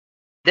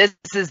This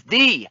is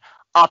the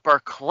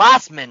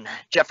Upperclassman,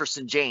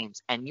 Jefferson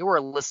James, and you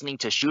are listening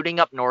to Shooting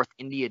Up North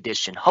Indy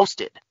Edition,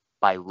 hosted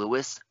by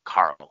Lewis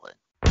Carlan.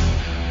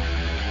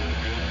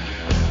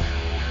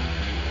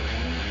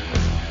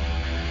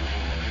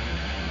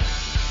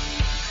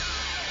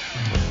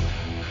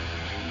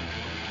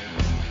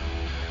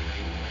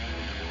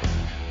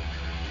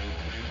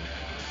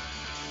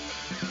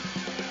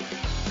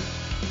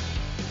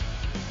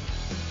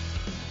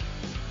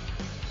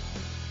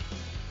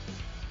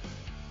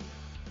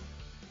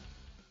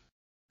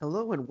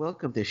 Hello and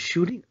welcome to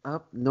Shooting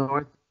Up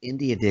North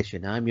Indy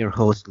Edition. I'm your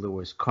host,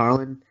 Lewis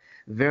Carlan.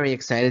 Very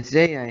excited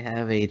today. I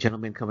have a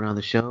gentleman coming on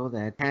the show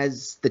that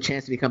has the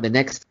chance to become the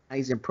next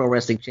Kaizen Pro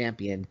Wrestling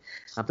Champion.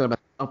 I'm talking about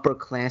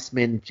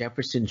Upperclassman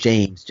Jefferson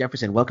James.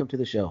 Jefferson, welcome to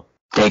the show.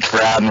 Thanks for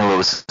having me,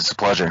 Lewis. It's a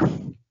pleasure.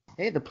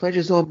 Hey, the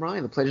pleasure's all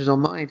mine. The pleasure's all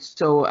mine.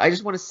 So I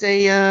just want to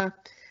say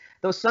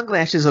those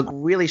sunglasses look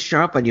really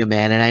sharp on you,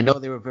 man, and I know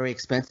they were very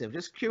expensive.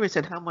 Just curious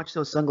at how much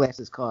those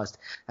sunglasses cost,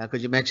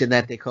 because you mentioned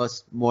that they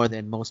cost more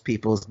than most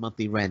people's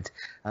monthly rent.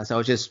 So I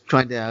was just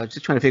trying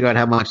to figure out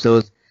how much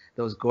those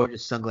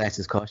gorgeous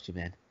sunglasses cost you,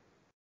 man.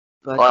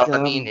 But, well, I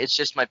mean, it's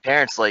just my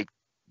parents. Like,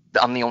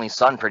 I'm the only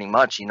son, pretty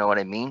much. You know what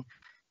I mean?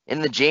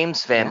 In the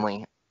James family,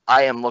 yeah.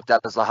 I am looked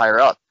at as the higher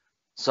up.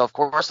 So, of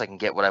course, I can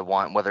get what I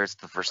want, whether it's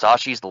the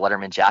Versace's, the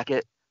Letterman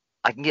jacket.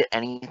 I can get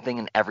anything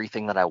and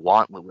everything that I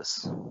want,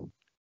 Lewis.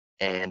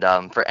 And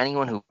for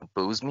anyone who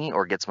boos me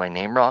or gets my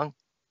name wrong,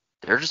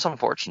 they're just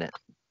unfortunate.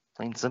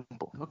 Plain and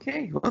simple.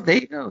 Okay, well, there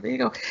you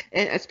go.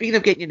 And speaking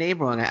of getting your name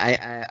wrong,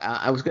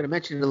 I was going to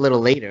mention it a little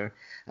later,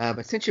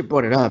 but since you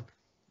brought it up,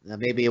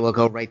 maybe we'll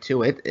go right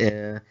to it.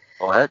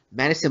 Go ahead.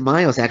 Maddison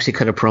Miles actually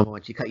cut a promo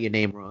and she got your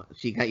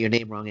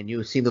name wrong, and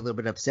you seemed a little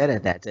bit upset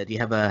at that. Do you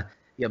have a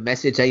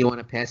message that you want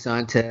to pass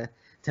on to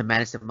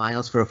Maddison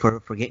Miles for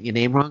getting your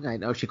name wrong? I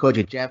know she called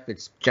you Jeff.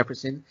 It's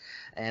Jefferson,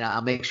 and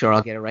I'll make sure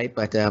I'll get it right.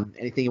 But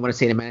anything you want to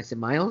say to Maddison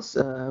Miles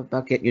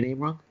about getting your name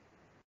wrong?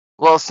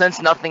 Well,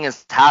 since nothing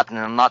has happened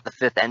and I'm not the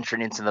fifth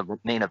entrant into the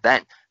main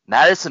event,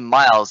 Maddison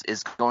Miles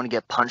is going to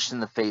get punched in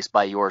the face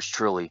by yours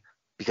truly,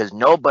 because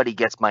nobody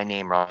gets my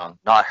name wrong.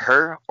 Not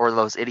her or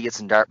those idiots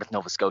in Dartmouth,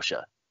 Nova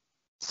Scotia.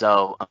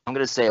 So I'm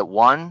going to say it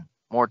one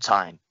more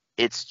time.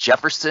 It's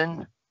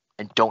Jefferson,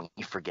 and don't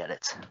you forget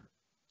it.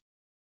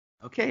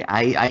 Okay,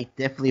 I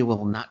definitely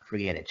will not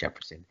forget it,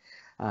 Jefferson.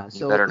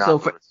 You better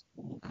not.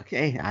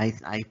 Okay,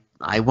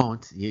 I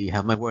won't. You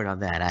have my word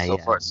on that.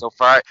 So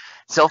far,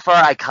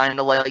 I kind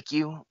of like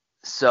you.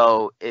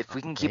 So if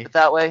we can keep it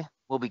that way,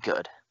 we'll be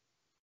good.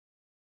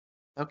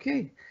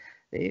 Okay,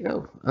 there you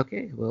go.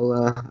 Okay,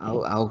 well,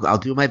 I'll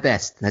do my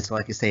best. That's all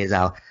I can say is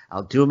I'll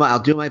do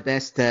my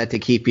best to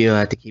keep you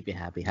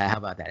happy. How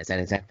about that?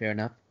 Is that fair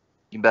enough?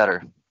 You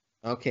better.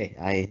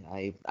 Okay,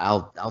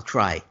 I'll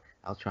try.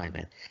 I'll try,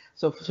 man.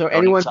 So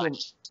anyone who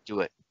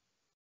do it.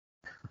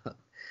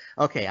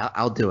 Okay,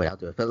 I'll do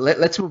it. But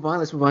let's move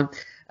on.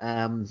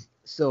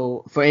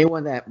 So for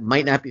anyone that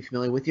might not be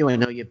familiar with you, I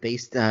know you're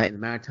based in the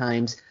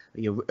Maritimes.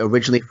 You're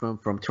originally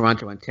from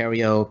Toronto,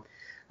 Ontario.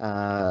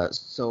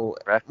 So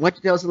why don't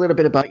you tell us a little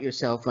bit about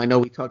yourself? I know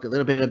we talked a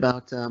little bit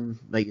about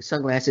your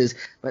sunglasses,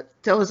 but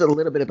tell us a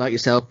little bit about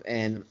yourself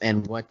and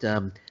what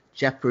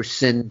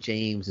Jefferson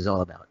James is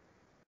all about.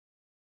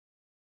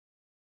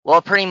 Well,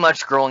 pretty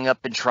much growing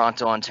up in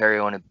Toronto,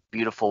 Ontario, in a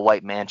beautiful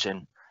white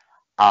mansion,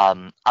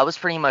 I was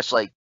pretty much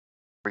like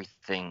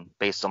everything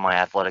based on my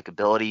athletic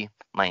ability,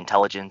 my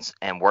intelligence,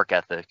 and work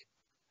ethic.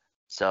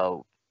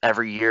 So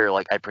every year,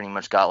 like, I pretty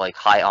much got like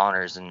high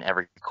honors in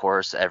every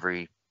course,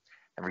 every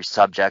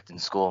subject in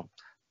school.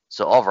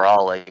 So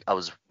overall, like, I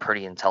was a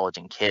pretty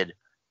intelligent kid.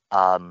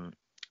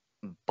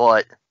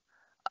 But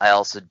I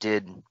also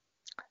did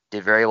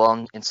very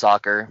well in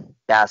soccer,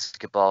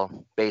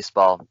 basketball,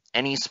 baseball,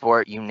 any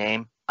sport you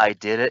name. I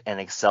did it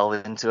and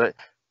excelled into it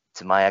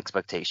to my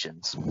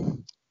expectations.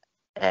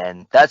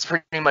 And that's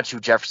pretty much who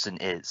Jefferson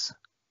is.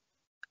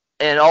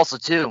 And also,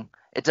 too,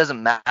 it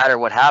doesn't matter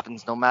what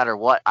happens. No matter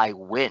what, I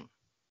win.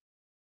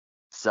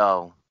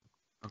 So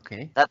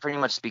okay, that pretty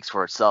much speaks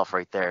for itself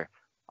right there.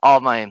 All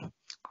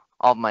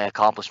of my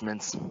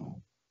accomplishments. The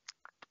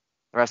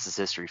rest is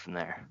history from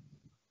there.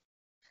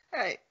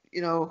 Hey,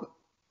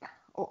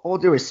 all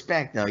due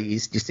respect, though, you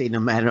say no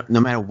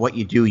matter what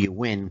you do, you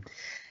win.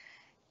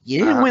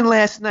 You didn't win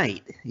last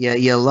night.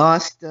 You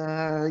lost.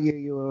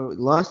 You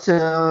lost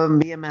to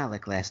me and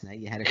Malek last night.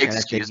 You had a shot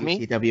at the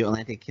UCW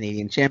Atlantic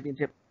Canadian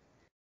Championship,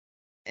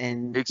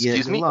 and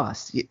you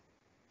lost. You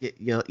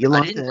lost.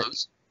 I didn't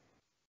lose.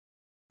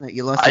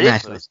 You lost the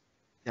match.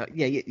 No,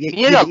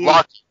 you got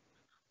lucky.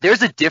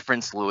 There's a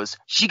difference, Lewis.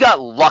 She got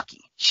lucky.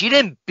 She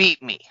didn't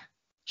beat me.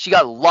 She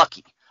got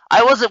lucky.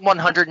 I wasn't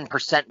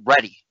 100%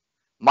 ready.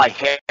 My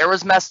hair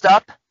was messed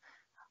up.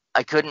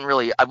 I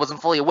wasn't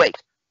fully awake.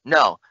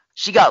 No.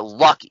 She got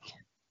lucky.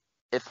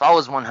 If I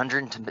was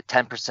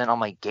 110% on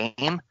my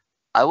game,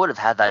 I would have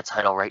had that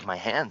title right in my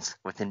hands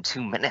within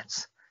 2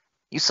 minutes.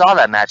 You saw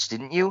that match,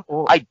 didn't you?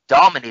 I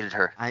dominated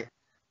her. I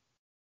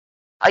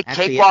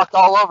cakewalked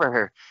all over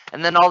her.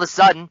 And then all of a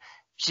sudden,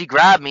 she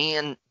grabbed me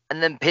and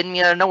and then pinned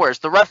me out of nowhere.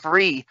 The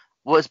referee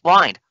was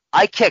blind.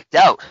 I kicked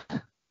out.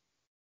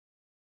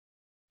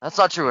 That's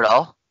not true at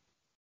all.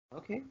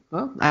 Okay.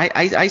 Well,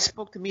 I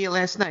spoke to Mia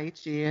last night.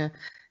 She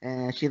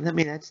let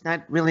me. That's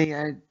not really.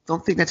 I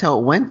don't think that's how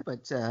it went,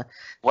 but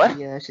What?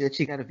 she said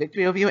she got a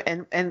victory over you.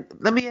 And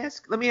let me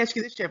ask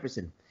you this,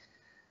 Jefferson.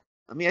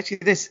 Let me ask you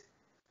this.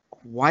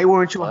 Why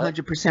weren't you What?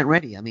 100%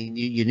 ready? I mean,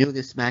 you knew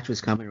this match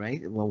was coming,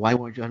 right? Well, why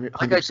weren't you 100%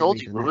 Like I told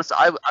ready you, for the match? Lewis,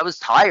 I was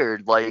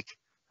tired. Like,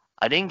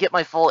 I didn't get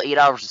my full 8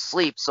 hours of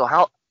sleep, so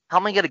how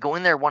am I going to go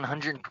in there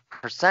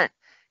 100%?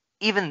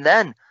 Even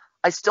then,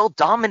 I still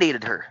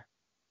dominated her.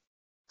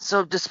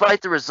 So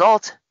despite the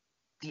result,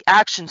 the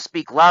actions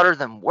speak louder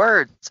than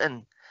words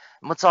and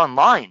what's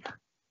online.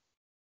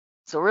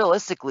 So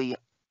realistically,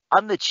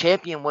 I'm the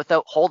champion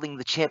without holding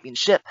the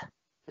championship.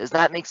 Does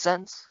that make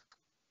sense?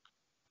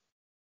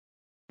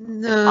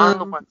 And I'm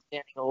the No. one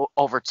standing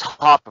over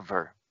top of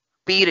her,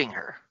 beating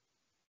her.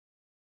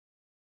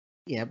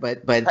 Yeah,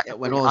 but when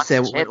Technically, all I'm is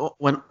the said,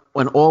 champion.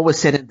 when all was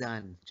said and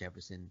done,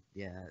 Jefferson,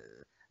 yeah,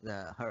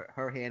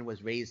 her hand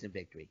was raised in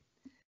victory.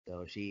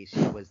 So she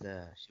was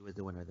the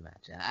winner of the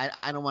match.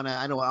 I don't want to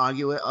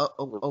argue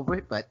over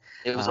it, but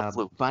It was a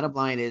fluke. bottom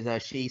line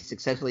is she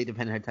successfully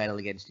defended her title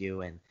against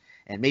you, and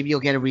maybe you'll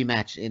get a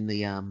rematch in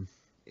the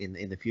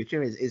in the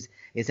future. Is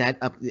that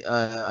up?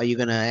 Are you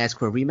gonna ask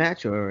for a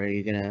rematch, or are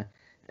you gonna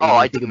Oh,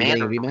 I think you'll be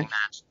demand getting a a rematch?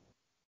 rematch.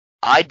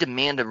 I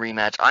demand a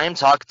rematch. I am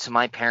talking to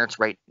my parents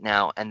right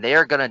now, and they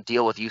are going to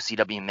deal with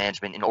UCW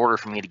management in order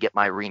for me to get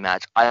my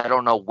rematch. I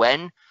don't know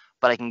when,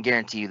 but I can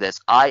guarantee you this.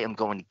 I am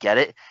going to get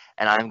it,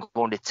 and I'm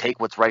going to take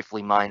what's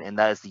rightfully mine, and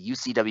that is the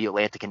UCW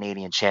Atlantic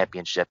Canadian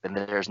Championship, and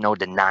there's no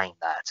denying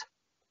that.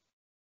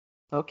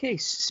 Okay,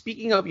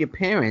 speaking of your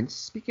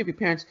parents,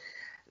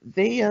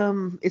 they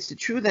it's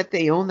true that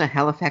they own the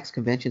Halifax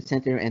Convention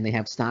Center and they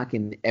have stock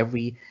in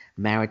every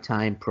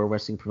maritime pro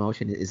wrestling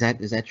promotion. Is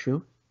that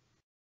true?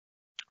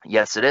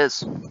 Yes, it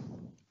is.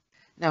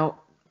 Now,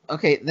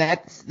 okay,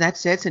 that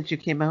said, since you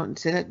came out and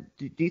said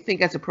that, do you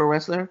think as a pro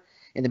wrestler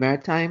in the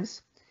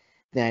Maritimes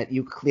that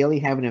you clearly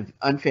have an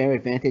unfair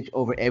advantage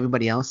over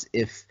everybody else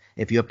if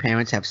your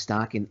parents have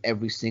stock in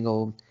every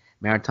single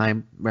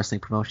maritime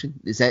wrestling promotion?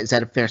 Is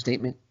that a fair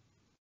statement?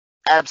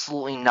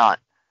 Absolutely not.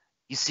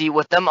 You see,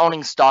 with them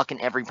owning stock in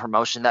every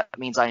promotion, that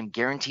means I am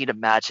guaranteed a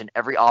match in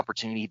every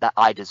opportunity that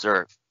I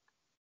deserve.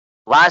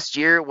 Last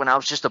year, when I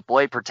was just a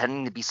boy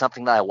pretending to be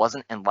something that I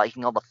wasn't and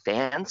liking all the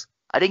fans,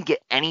 I didn't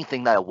get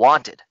anything that I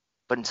wanted.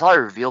 But until I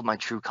revealed my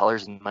true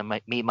colors and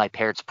made my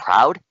parents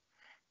proud,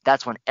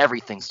 that's when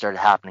everything started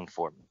happening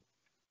for me.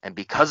 And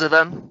because of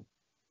them,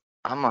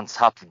 I'm on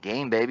top of the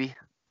game, baby.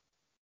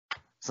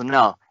 So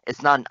no,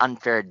 it's not an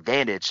unfair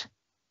advantage.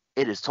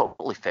 It is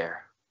totally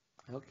fair.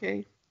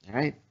 Okay. All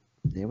right.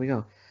 There we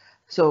go.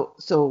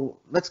 So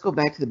let's go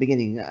back to the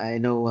beginning. I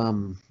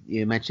know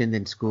you mentioned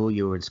in school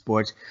you were in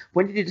sports.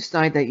 When did you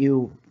decide that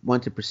you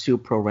want to pursue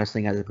pro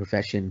wrestling as a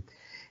profession?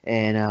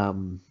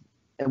 And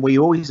were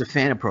you always a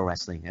fan of pro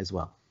wrestling as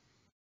well?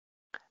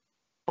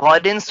 Well, I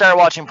didn't start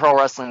watching pro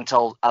wrestling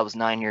until I was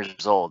 9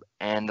 years old,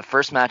 and the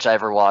first match I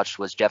ever watched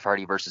was Jeff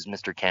Hardy versus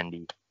Mr.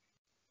 Kennedy.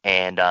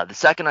 And the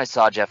second I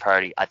saw Jeff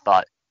Hardy, I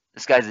thought,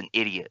 this guy's an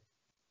idiot.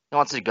 He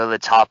wants to go to the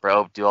top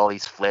rope, do all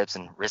these flips,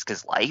 and risk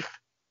his life?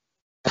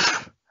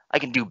 I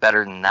can do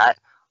better than that.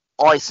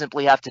 All I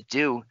simply have to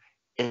do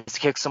is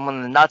kick someone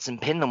in the nuts and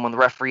pin them when the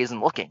referee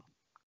isn't looking.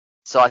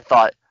 So I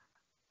thought,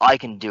 I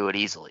can do it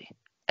easily,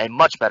 and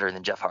much better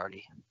than Jeff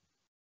Hardy.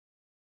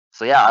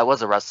 So yeah, I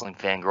was a wrestling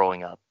fan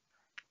growing up,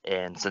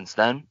 and since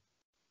then,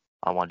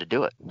 I wanted to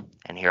do it.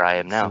 And here I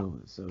am now,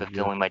 So you're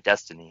fulfilling my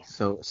destiny.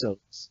 so so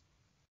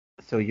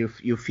so you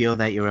feel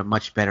that you're a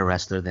much better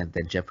wrestler than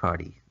Jeff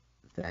Hardy.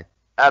 That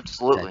that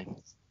Absolutely.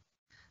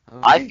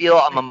 I okay. feel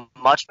All I'm right. a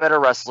much better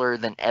wrestler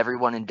than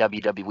everyone in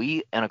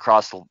WWE and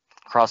across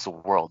the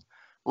world.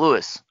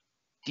 Lewis,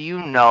 do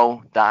you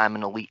know that I'm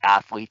an elite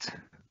athlete?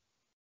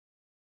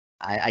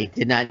 I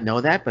did not know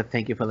that, but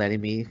thank you for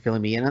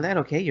filling me in on that.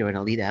 Okay, you're an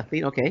elite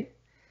athlete. Okay.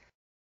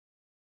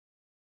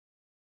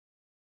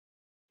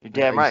 You're Are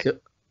damn you right. still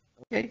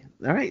okay?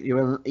 All right.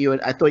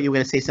 I thought you were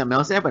going to say something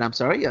else there, but I'm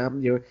sorry.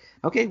 You're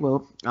okay.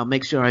 Well, I'll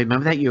make sure I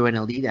remember that you're an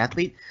elite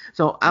athlete.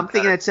 So You I'm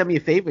thinking better. that some of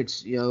your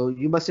favorites.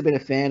 You must have been a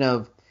fan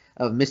of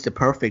Mr.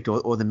 Perfect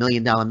or the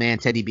Million Dollar Man,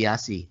 Teddy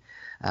DiBiase,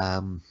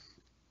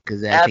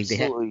 because I think they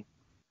had. Absolutely.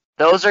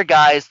 Those are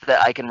guys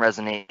that I can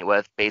resonate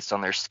with based on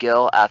their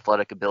skill,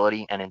 athletic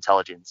ability, and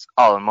intelligence.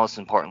 Oh, and most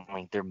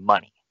importantly, their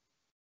money.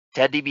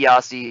 Ted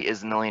DiBiase is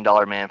the $1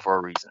 million man for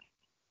a reason.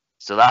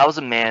 So that was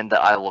a man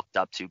that I looked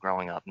up to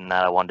growing up and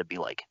that I wanted to be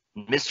like.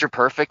 Mr.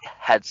 Perfect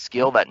had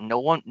skill that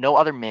no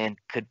other man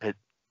could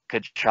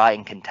try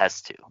and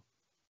contest to.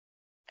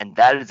 And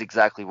that is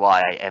exactly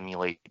why I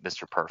emulate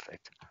Mr.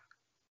 Perfect.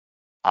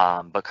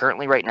 But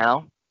currently right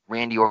now,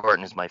 Randy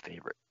Orton is my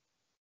favorite.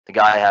 The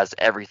guy has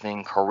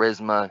everything: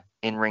 charisma,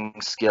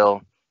 in-ring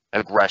skill,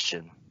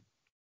 aggression.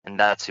 And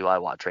that's who I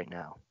watch right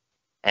now.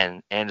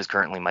 And is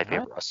currently my All right.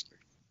 favorite wrestler.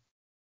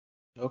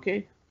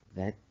 Okay.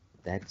 That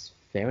that's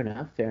fair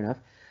enough. Fair enough.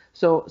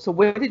 So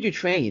where did you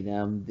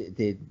train?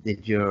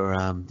 Did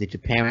your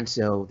parents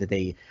did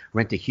they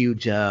rent a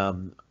huge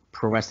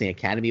pro wrestling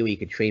academy where you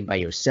could train by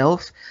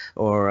yourself,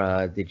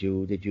 or did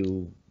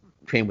you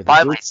train with a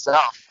By group?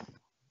 myself.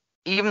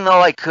 Even though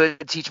I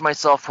could teach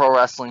myself pro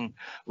wrestling,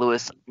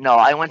 Lewis, no,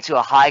 I went to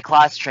a high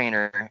class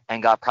trainer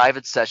and got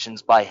private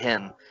sessions by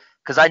him.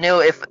 Because I knew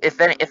if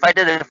I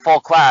did a full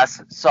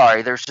class,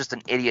 sorry, there's just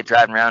an idiot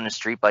driving around in a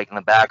street bike in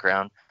the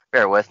background.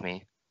 Bear with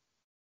me.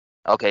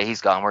 Okay,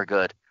 he's gone. We're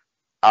good.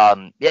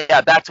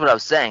 Yeah, back to what I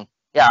was saying.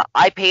 Yeah,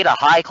 I paid a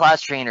high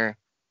class trainer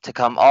to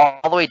come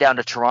all the way down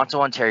to Toronto,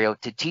 Ontario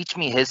to teach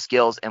me his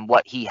skills and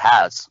what he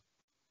has.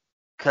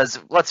 Because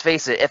let's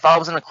face it, if I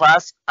was in a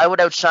class, I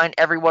would outshine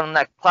everyone in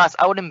that class.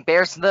 I would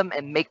embarrass them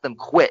and make them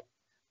quit.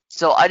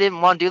 So I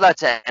didn't want to do that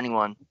to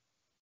anyone.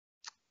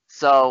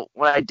 So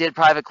when I did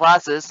private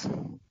classes,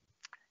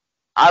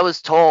 I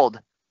was told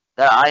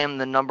that I am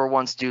the number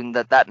one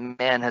student that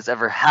man has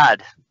ever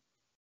had.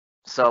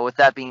 So with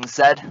that being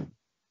said,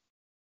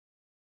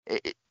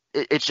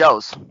 it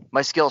shows.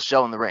 My skills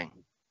show in the ring.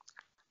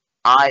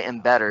 I am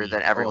better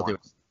than everyone.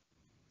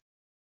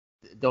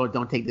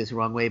 Don't take this the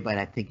wrong way, but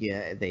I think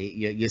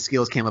your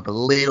skills came up a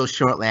little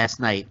short last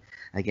night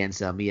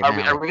against me and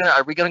Malek.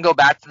 Are we gonna go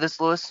back to this,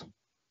 Lewis?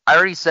 I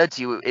already said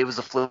to you it was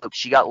a fluke.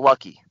 She got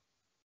lucky.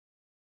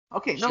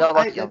 Okay,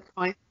 that's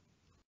fine.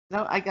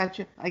 No, I got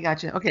you.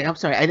 Okay, I'm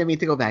sorry. I didn't mean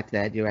to go back to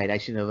that. You're right. I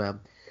should have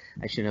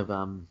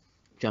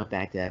jumped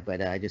back to that, but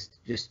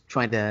just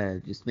trying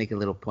to just make a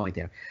little point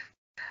there.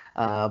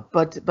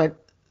 But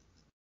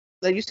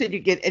like you said, you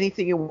get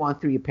anything you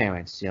want through your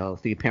parents. Through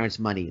your parents'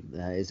 money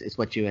is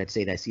what you had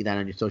said. I see that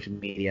on your social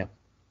media.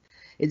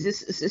 Is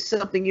this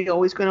something you're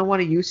always going to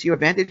want to use to your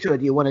advantage, or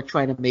do you want to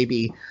try to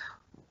maybe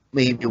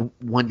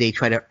one day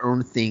try to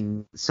earn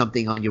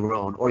something on your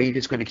own, or are you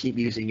just going to keep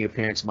using your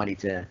parents' money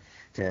to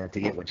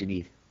get what you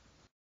need?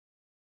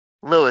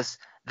 Lewis,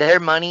 their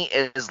money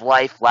is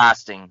life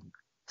lasting.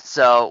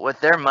 So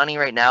with their money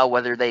right now,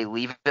 whether they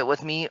leave it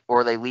with me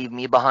or they leave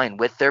me behind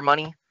with their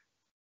money,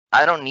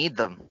 I don't need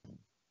them.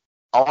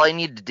 All I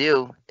need to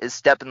do is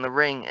step in the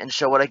ring and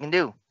show what I can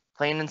do,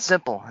 plain and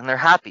simple, and they're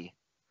happy.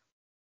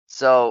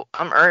 So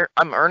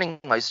I'm earning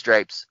my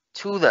stripes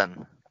to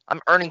them.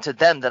 I'm earning to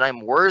them that I'm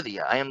worthy.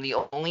 I am the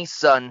only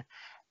son,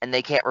 and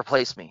they can't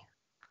replace me.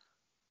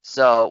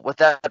 So with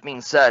that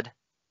being said,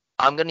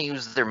 I'm gonna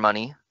use their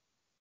money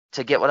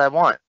to get what I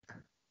want,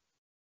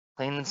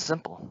 plain and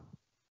simple.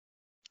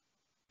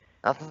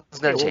 Nothing's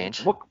gonna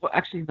change. Well,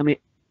 actually,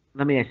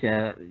 let me ask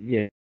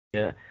you.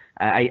 Yeah,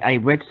 I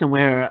read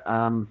somewhere.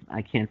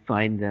 I can't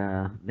find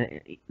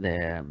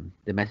the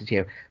message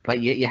here, but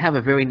you have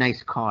a very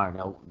nice car.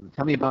 Now,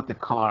 tell me about the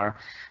car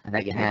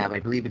that you have. I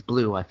believe it's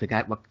blue. I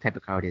forgot what type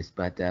of car it is,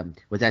 but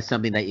was that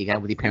something that you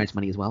got with your parents'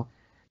 money as well?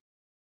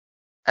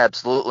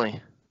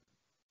 Absolutely.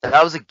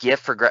 That was a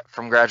gift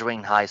from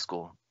graduating high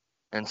school,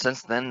 and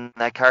since then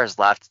that car has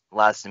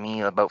lasted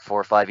me about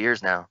 4 or 5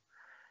 years now.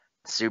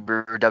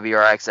 Subaru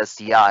WRX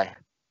STI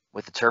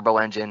with a turbo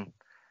engine.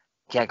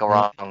 Can't go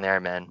wrong there,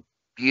 man.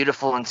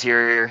 Beautiful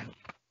interior.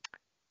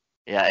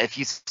 Yeah, if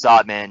you saw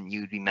it, man,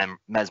 you'd be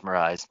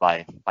mesmerized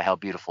by how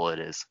beautiful it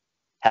is.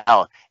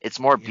 Hell, it's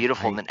more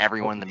beautiful than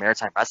everyone in the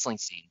Maritime wrestling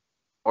scene.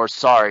 Or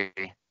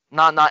sorry,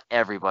 not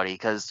everybody,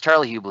 because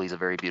Charlie Hubley's a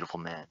very beautiful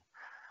man.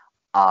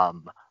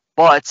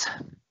 But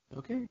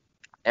okay,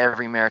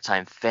 every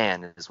Maritime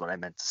fan is what I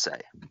meant to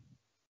say.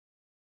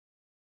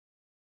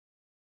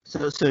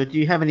 So do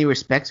you have any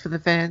respects for the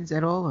fans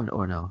at all,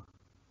 or no?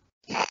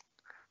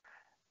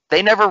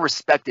 They never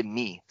respected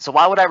me, so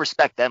why would I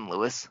respect them,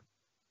 Lewis?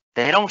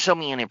 They don't show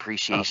me any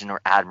appreciation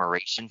or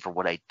admiration for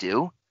what I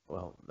do.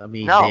 Well, I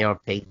mean, no. They are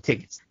paying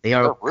tickets. They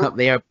are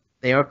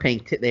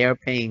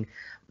paying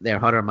their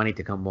hard-earned money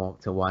to come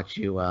to watch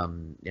you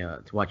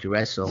to watch you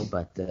wrestle.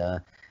 But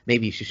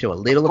maybe you should show a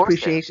little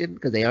appreciation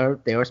because they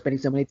are spending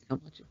some money to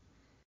come watch you.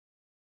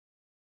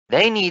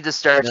 They need to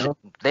start.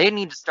 They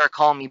need to start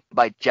calling me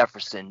by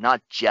Jefferson,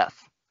 not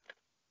Jeff.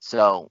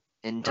 So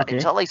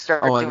until they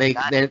start doing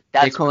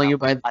they're calling you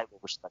by. I will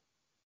respect.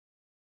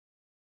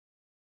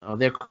 Oh,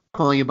 they're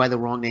calling you by the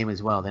wrong name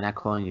as well. They're not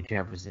calling you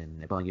Jefferson.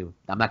 They're calling you.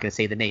 I'm not going to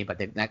say the name, but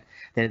they're not.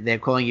 They're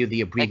calling you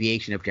the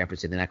abbreviation of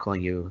Jefferson. They're not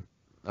calling you.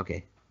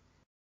 Okay.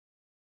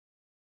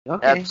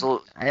 Okay.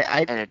 Absolutely.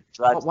 And it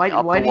drives me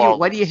up the wall.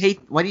 Why do you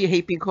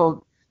hate being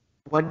called?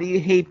 Why do you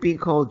hate being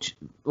called?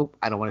 Oh,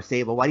 I don't want to say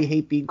it, but why do you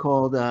hate being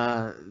called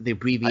the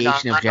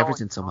abbreviation of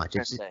Jefferson so much?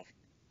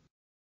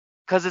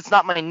 Because it's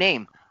not my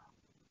name.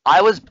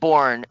 I was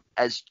born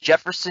as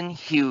Jefferson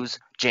Hughes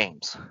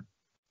James.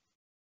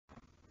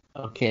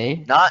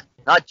 Okay. Not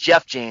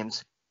Jeff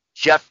James,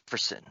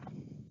 Jefferson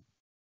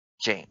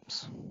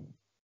James.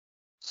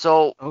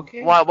 So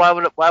why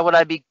would I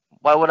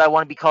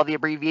want to be called the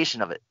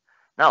abbreviation of it?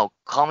 No,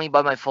 call me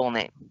by my full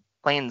name,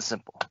 plain and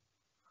simple.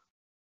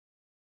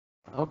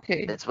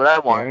 Okay. That's what I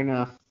want. Fair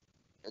enough.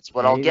 That's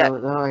what I'll get.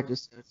 No, I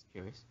was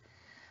curious.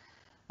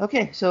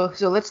 Okay, so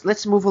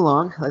let's move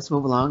along. Let's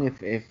move along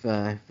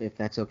if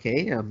that's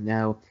okay.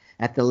 Now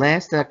at the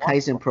last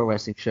Kaizen Pro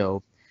Wrestling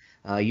show,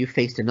 you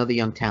faced another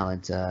young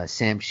talent,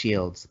 Sam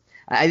Shields.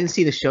 I didn't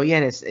see the show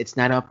yet. It's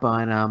not up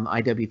on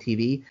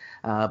IWTV.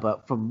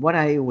 But from what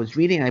I was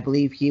reading, I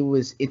believe he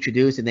was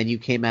introduced, and then you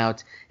came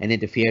out and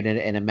interfered,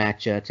 and a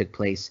match took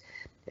place,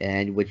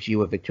 and which you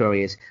were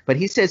victorious. But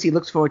he says he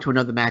looks forward to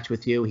another match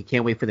with you. He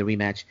can't wait for the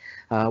rematch.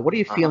 What are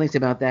your feelings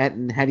about that,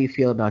 and how do you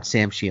feel about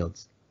Sam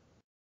Shields?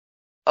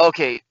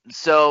 Okay,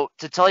 so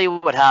to tell you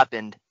what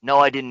happened, no,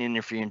 I didn't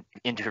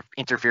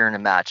interfere in a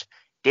match.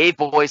 Dave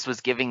Boyce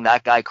was giving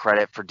that guy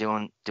credit for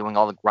doing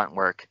all the grunt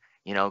work,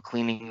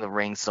 cleaning the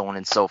ring, so on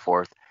and so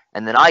forth.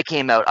 And then I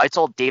came out. I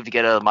told Dave to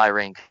get out of my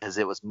ring because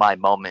it was my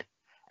moment.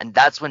 And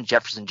that's when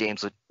Jefferson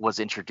James was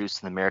introduced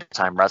to the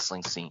maritime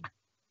wrestling scene.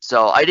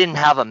 So I didn't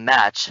have a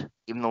match,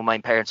 even though my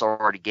parents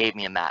already gave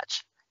me a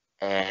match.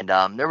 And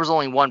there was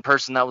only one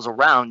person that was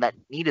around that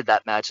needed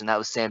that match, and that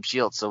was Sam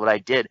Shields. So what I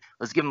did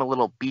was give him a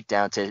little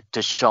beatdown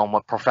to show him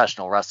what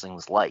professional wrestling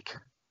was like.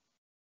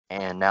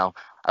 And now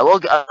I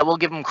will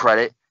give him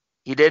credit.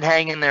 He did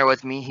hang in there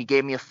with me. He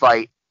gave me a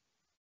fight,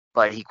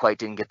 but he quite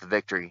didn't get the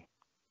victory.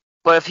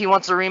 But if he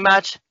wants a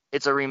rematch,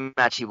 it's a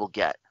rematch he will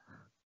get.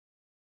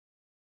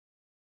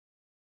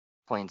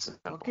 Plain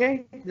simple.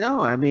 Okay.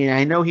 No, I mean,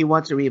 I know he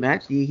wants a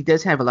rematch. He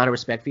does have a lot of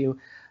respect for you,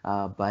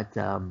 but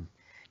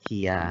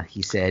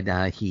he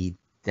said he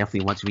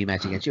definitely wants a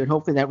rematch against you, and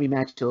hopefully that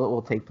rematch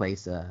will take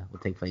place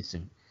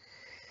soon.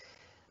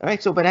 All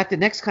right, but at the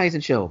next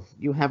Kaizen show,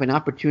 you have an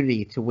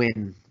opportunity to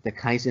win the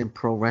Kaizen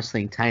Pro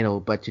Wrestling title,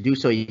 but to do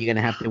so, you're going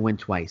to have to win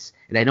twice.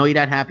 And I know you're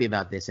not happy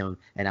about this, and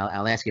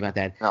I'll ask you about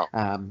that. No.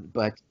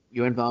 But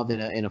you're involved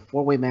in a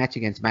four-way match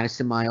against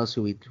Maddison Miles,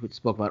 who we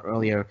spoke about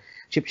earlier,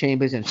 Chip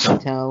Chambers, and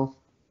Chantel.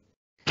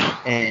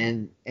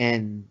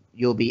 And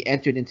you'll be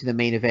entered into the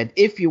main event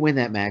if you win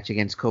that match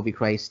against Kobe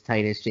Christ,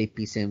 Titus,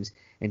 JP Sims,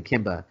 and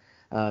Kimba.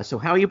 So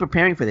how are you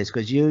preparing for this?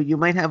 Because you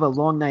might have a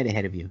long night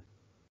ahead of you.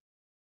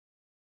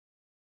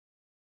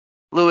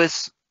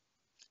 Lewis,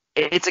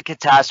 it's a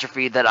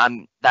catastrophe that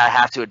I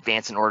have to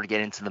advance in order to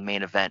get into the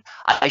main event.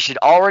 I should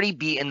already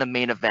be in the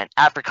main event.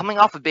 After coming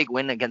off a big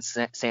win against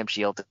Sam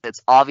Shields,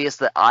 it's obvious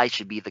that I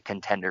should be the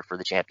contender for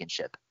the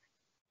championship.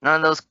 None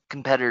of those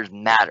competitors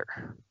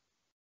matter.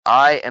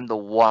 I am the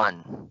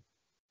one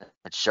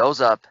that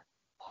shows up,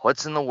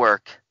 puts in the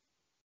work,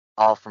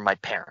 all for my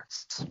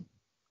parents.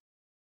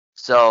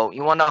 So,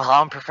 you want to know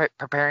how I'm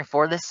preparing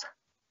for this?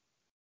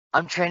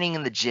 I'm training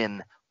in the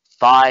gym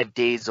 5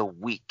 days a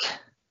week,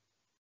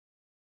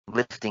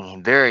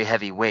 lifting very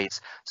heavy weights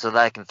so that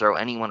I can throw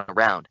anyone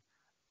around.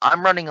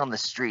 I'm running on the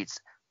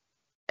streets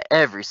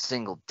every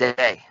single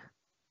day,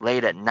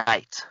 late at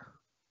night.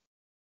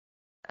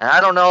 And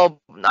I don't know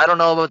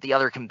about the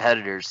other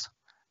competitors,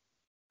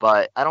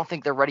 but I don't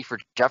think they're ready for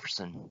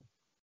Jefferson.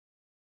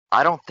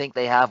 I don't think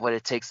they have what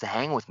it takes to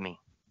hang with me.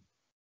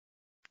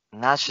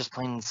 And that's just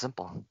plain and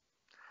simple.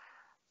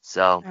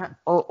 So,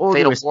 all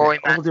fatal due four-way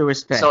match. All due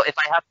respect. So if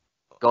I have,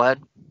 go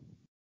ahead.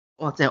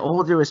 Well,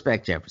 all due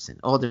respect, Jefferson.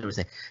 All due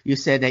respect. You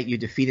said that you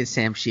defeated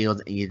Sam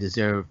Shields and you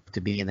deserve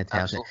to be in the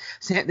title.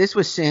 This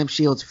was Sam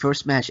Shields'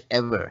 first match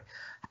ever.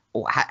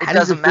 How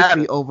does a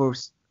victory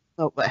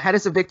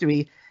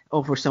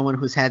over someone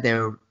who's had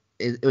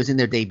it was in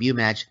their debut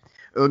match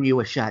earn you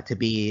a shot to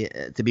be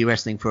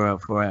wrestling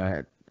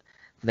for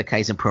the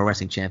Kaizen Pro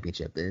Wrestling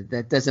Championship?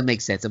 That doesn't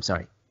make sense. I'm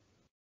sorry.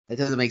 That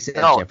doesn't make sense,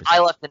 No, Jefferson. I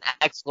left an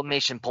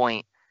exclamation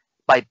point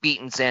by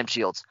beating Sam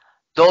Shields.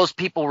 Those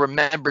people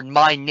remembered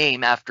my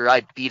name after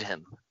I beat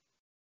him.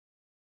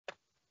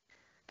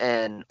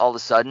 And all of a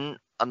sudden,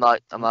 I'm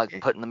not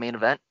put in the main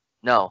event.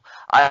 No,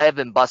 I have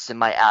been busting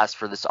my ass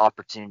for this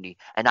opportunity,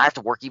 and I have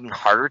to work even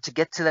harder to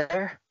get to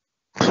there.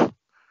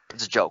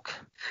 It's a joke.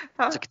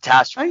 It's a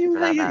catastrophe for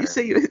that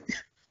matter.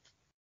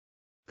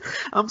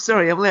 I'm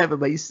sorry, I'm laughing,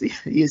 but you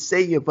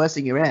say you're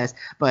busting your ass,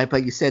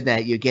 but you said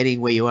that you're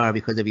getting where you are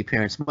because of your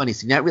parents' money.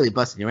 So you're not really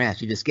busting your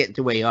ass. You're just getting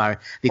to where you are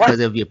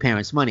because of your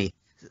parents' money.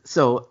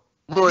 So,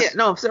 yeah,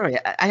 no, I'm sorry.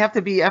 I have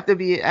to be.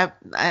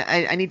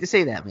 I need to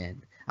say that,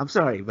 man. I'm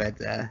sorry, but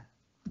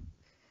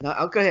no,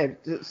 I'll go ahead.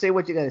 Say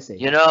what you gotta say.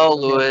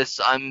 Lewis,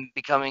 I'm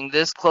becoming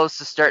this close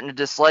to starting to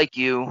dislike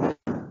you.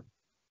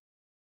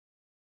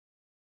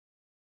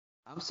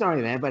 I'm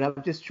sorry, man, but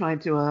I'm just trying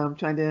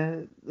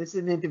to listen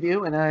to the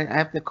interview, and I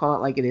have to call it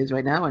like it is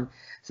right now. And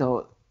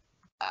so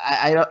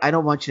I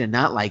don't want you to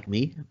not like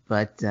me,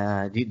 but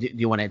do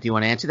you want to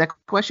answer that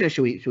question, or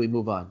should we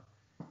move on?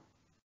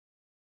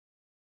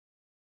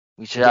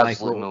 We should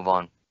absolutely move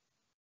on.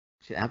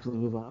 Should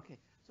absolutely move on. Okay.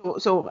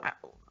 So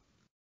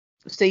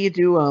say you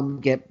do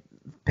get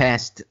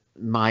past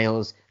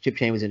Miles, Chip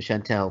Chambers, and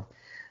Chantel,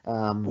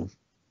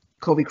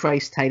 Kobe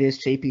Christ, Titus,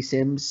 JP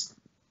Sims.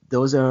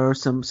 Those are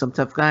some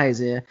tough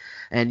guys,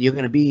 and you're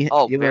gonna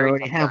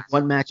already have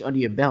one match under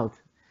your belt.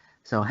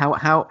 So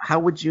how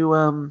would you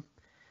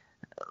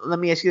let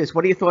me ask you this: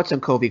 what are your thoughts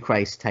on Kobe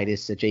Christ,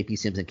 Titus, JP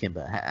Sims, and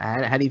Kimba?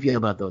 How do you feel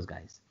about those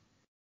guys?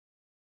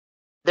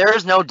 There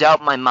is no doubt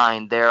in my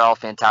mind they're all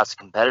fantastic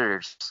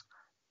competitors,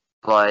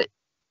 but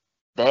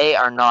they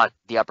are not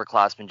the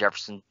upperclassman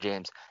Jefferson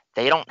James.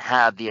 They don't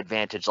have the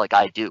advantage like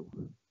I do.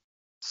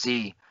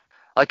 See,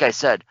 like I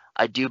said,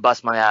 I do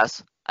bust my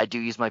ass. I do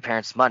use my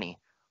parents' money.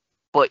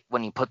 But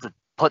when you put the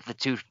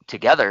two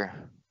together,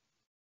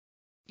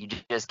 you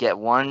just get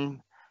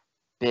one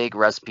big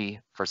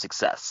recipe for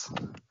success.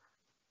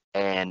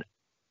 And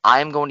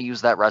I'm going to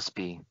use that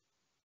recipe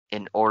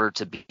in order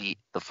to beat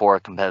the 4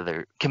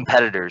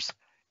 competitors.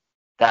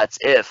 That's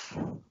if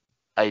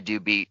I do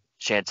beat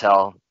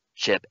Chantel,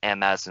 Chip, and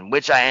Madison,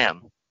 which I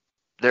am.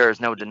 There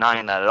is no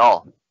denying that at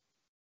all.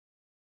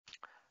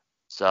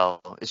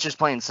 So it's just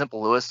plain and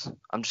simple, Lewis.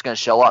 I'm just going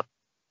to show up.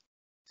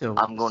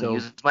 I'm going to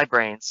use my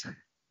brains,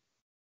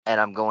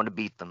 and I'm going to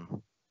beat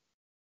them.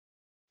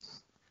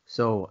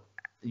 So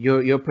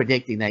you're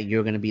predicting that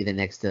you're going to be the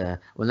next,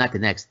 not the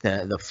next,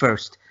 the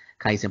first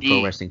Kaizen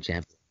Pro Wrestling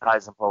Champion.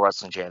 Kaizen Pro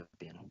Wrestling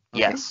Champion. Okay.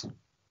 Yes.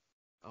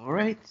 All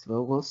right.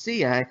 Well, we'll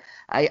see. I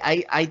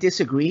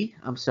disagree.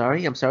 I'm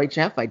sorry,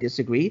 Jeff. I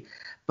disagree.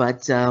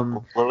 But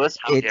Lewis,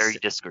 how dare you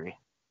disagree?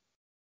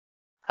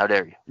 How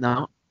dare you?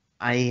 No,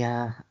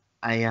 I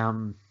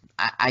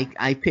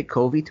picked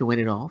Kobe to win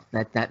it all.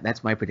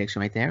 That's my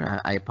prediction right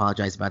there. I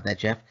apologize about that,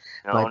 Jeff.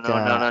 No.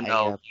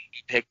 You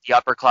picked the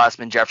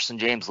upperclassman Jefferson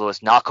James,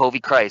 Lewis, not Kobe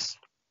Christ.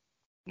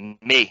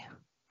 Me.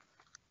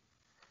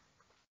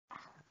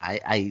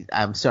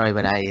 I'm sorry,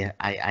 but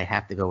I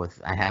have to go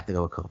with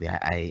Kobe.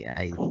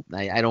 I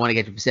don't want to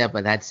get you upset,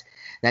 but that's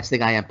the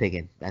guy I'm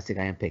picking.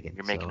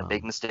 You're making a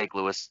big mistake,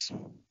 Lewis.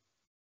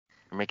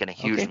 You're making a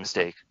huge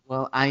mistake.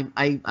 Well, I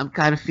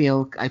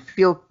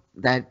feel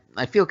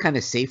kind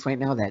of safe right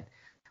now that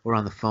we're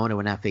on the phone and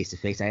we're not face to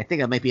face. I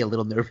think I might be a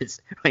little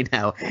nervous right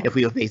now if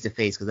we were face to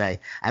face because I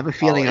have a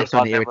feeling I'm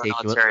starting to irritate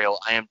you. Ontario,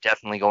 I am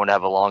definitely going to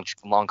have a long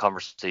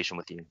conversation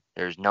with you.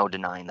 There's no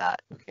denying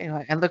that. Okay,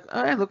 and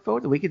I look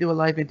forward to it. We could do a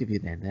live interview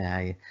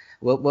then.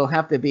 We'll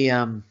have to be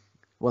I'll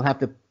have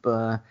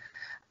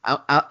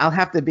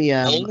to be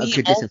a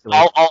good distance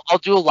away. I'll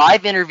do a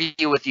live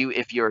interview with you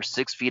if you're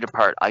 6 feet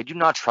apart. I do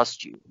not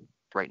trust you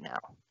right now.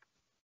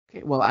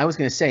 Okay, well, I was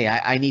going to say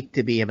I need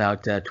to be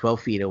about 12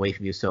 feet away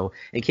from you, so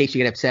in case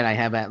you get upset, I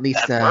have at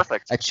least a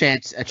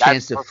chance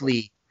to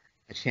flee.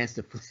 A chance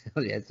to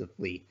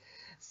flee.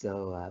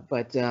 So,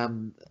 but yeah,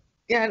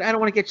 I don't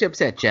want to get you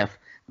upset, Jeff.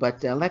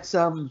 But let's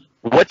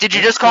What did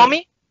you just call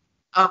me?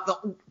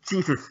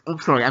 Jesus, I'm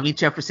sorry. I mean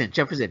Jefferson.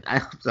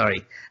 I'm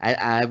sorry.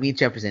 I mean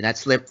Jefferson. That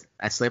slipped.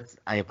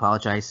 I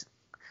apologize.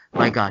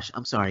 My gosh,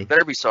 I'm sorry. You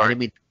better be sorry. I didn't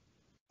mean.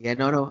 Yeah,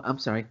 no. I'm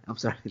sorry.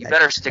 You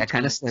better stick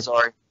to me.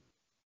 Sorry.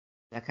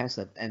 That kind of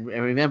stuff. And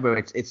remember,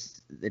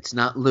 it's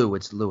not Lou,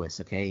 it's Lewis.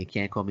 Okay, you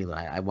can't call me Lou.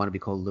 I want to be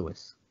called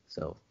Lewis.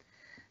 So,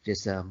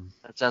 just that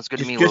sounds good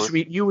to me, Lewis.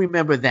 Lewis. You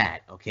remember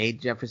that, okay,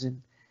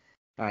 Jefferson?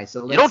 All right.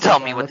 So you don't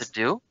tell me what to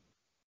do.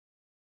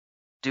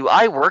 Do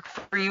I work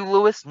for you,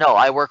 Lewis? No,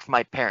 I work for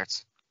my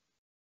parents.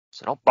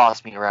 So don't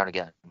boss me around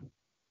again.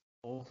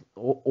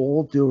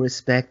 All due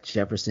respect,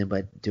 Jefferson,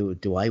 but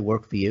do I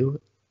work for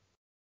you?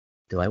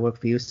 Do I work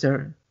for you,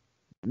 sir?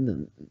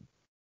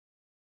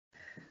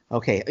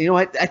 Okay, you know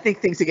what? I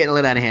think things are getting a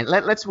little out of hand.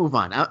 Let's move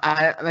on.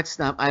 Let's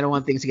stop. I don't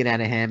want things to get out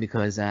of hand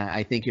because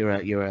I think you're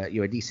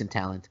a decent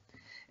talent,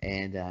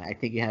 and I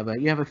think you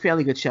have a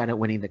fairly good shot at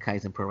winning the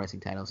Kaizen Pro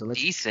Wrestling title. So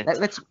let's.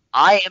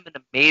 I am an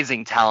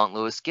amazing talent,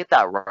 Lewis. Get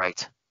that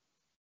right.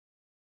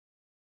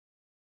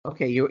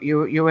 Okay,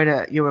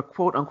 you're a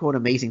quote unquote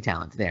amazing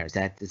talent. There, is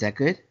that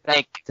good?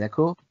 Thank you. Is that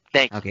cool?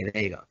 Thank you. Okay,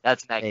 there you go.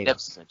 That's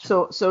magnificent.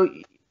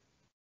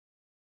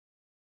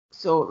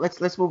 So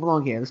let's move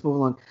along here.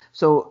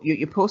 So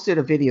you posted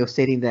a video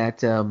stating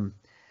that you're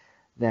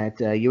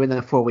in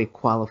the 4-week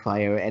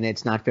qualifier and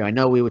it's not fair. I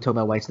know we were talking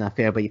about why it's not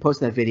fair, but you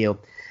posted that video,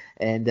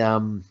 and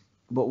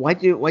but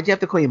why'd you have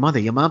to call your mother?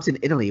 Your mom's in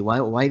Italy.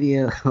 Why'd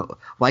you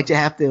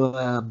have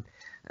to?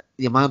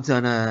 Your mom's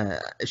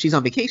she's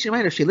on vacation,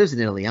 right? Or she lives in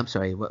Italy? I'm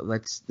sorry.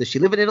 Does she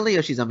live in Italy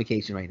or she's on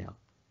vacation right now?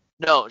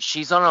 No,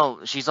 she's on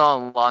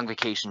a long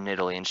vacation in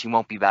Italy and she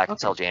won't be back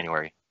until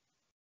January.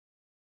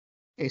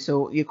 Okay,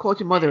 so you called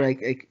your mother.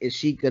 Like, is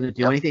she gonna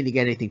do anything to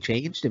get anything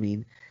changed? I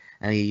mean,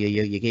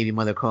 you gave your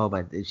mother a call,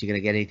 but is she gonna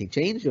get anything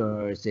changed,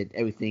 or is it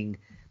everything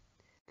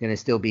gonna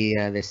still be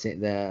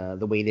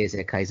the way it is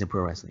at Kaizen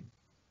Pro Wrestling?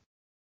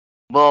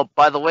 Well,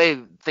 by the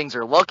way things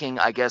are looking,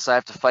 I guess I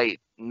have to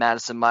fight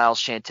Maddison Miles,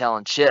 Chantel,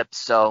 and Chip.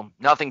 So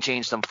nothing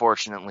changed,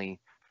 unfortunately.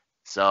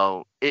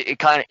 So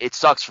it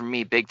sucks for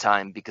me big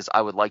time because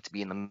I would like to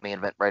be in the main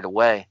event right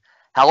away.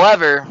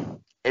 However,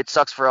 it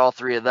sucks for all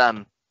 3 of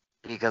them,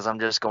 because I'm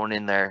just going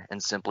in there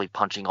and simply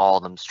punching all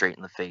of them straight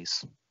in the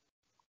face.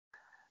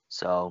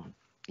 So,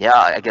 yeah,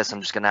 I guess I'm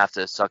just going to have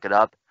to suck it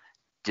up,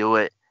 do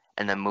it,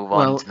 and then move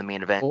on to the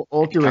main event.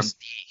 All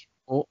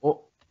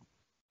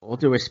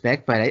due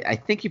respect, but I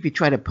think if you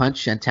try to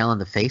punch Chantel in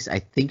the face, I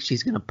think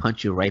she's going to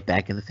punch you right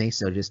back in the face.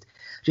 So just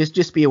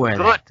be aware of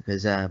that.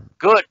 Because,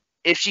 good.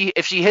 If she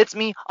hits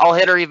me, I'll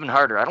hit her even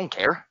harder. I don't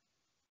care.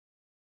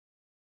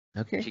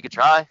 Okay. She could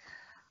try.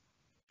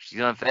 She's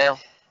going to fail.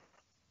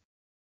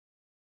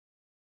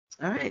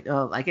 All right.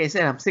 Like I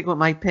said, I'm sticking with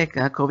my pick,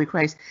 Kobe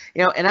Christ.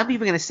 And I'm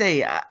even going to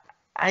say,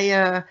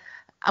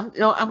 I'm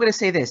going to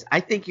say this. I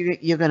think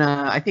you're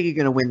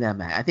gonna win that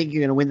match. I think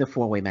you're gonna win the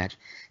 4-way match,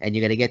 and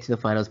you're gonna get to the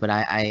finals. But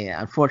I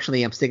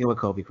unfortunately I'm sticking with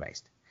Kobe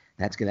Christ.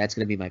 That's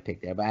gonna be my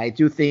pick there. But I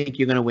do think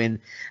you're gonna win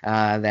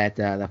that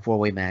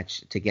 4-way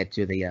match to get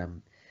to the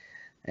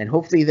and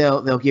hopefully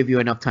they'll give you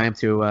enough time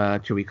to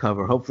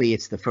recover. Hopefully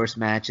it's the first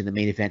match and the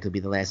main event will be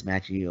the last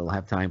match. And you'll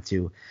have time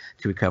to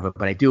recover.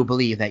 But I do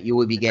believe that you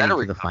will be getting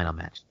to the final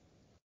match.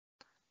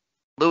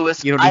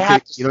 Lewis, I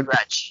have to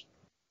stretch.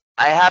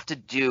 I have to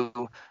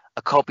do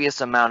a copious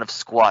amount of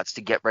squats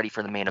to get ready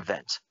for the main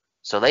event.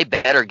 So they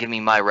better give me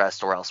my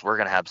rest or else we're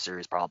going to have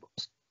serious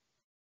problems.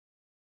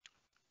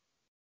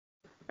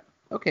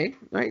 Okay,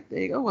 all right, there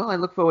you go. Well, I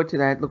look forward to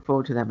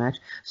that match.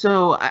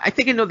 So I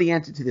think I know the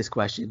answer to this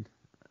question.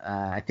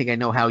 I think I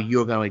know how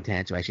you're going to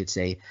answer, I should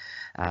say.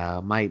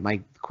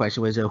 My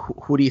question was,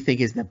 who do you think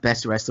is the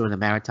best wrestler in the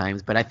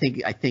Maritimes? But I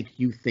think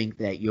you think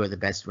that you're the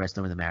best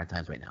wrestler in the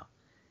Maritimes right now.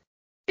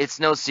 It's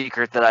no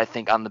secret that I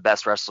think I'm the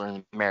best wrestler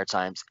in the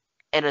Maritimes.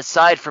 And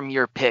aside from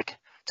your pick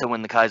to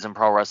win the Kaizen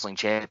Pro Wrestling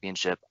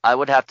Championship, I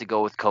would have to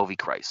go with Kobe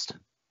Christ.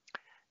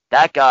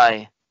 That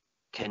guy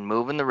can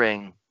move in the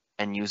ring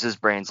and use his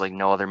brains like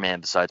no other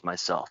man besides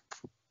myself.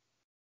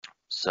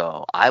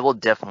 So I will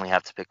definitely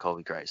have to pick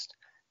Kobe Christ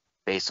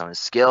based on his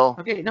skill,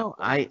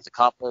 he's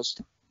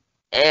accomplished,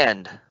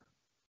 and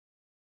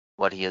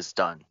what he has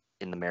done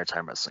in the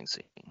maritime wrestling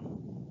scene.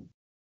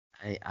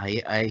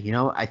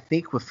 I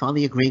think we're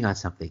finally agreeing on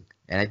something,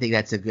 and I think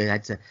that's a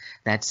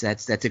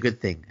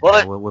good thing. Well,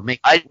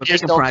 I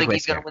just don't think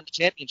he's going to win the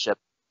championship.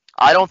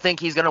 I don't think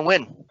he's going to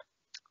win.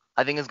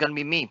 I think it's going to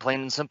be me, plain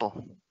and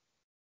simple.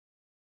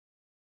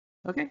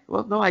 Okay.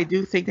 Well, no, I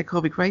do think that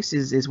Kobe Christ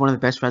is one of the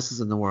best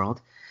wrestlers in the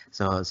world.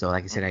 So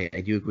like I said,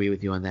 I do agree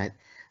with you on that.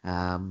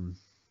 Yeah,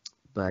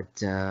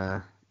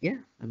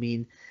 I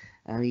mean,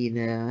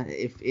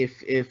 if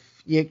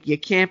you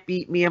can't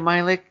beat me and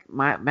Malek,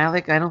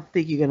 I don't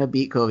think you're gonna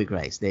beat Kobe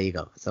Christ. There you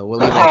go. So we'll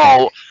leave it at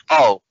that.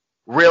 Oh,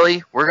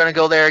 really? We're gonna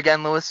go there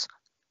again, Lewis,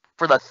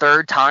 for the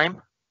third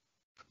time?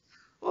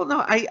 Well,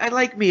 no, I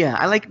like Mia.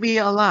 I like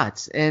Mia a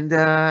lot, and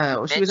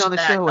she was on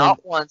the show.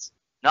 Not once,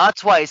 not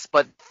twice,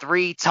 but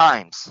 3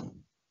 times.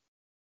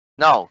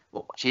 No,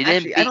 she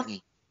didn't beat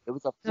me. It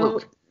was a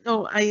fluke.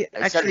 No,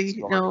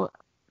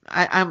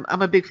 I'm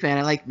a big fan.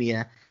 I like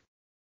Mia.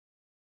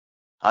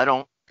 I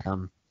don't.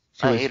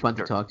 She was fun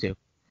to talk to.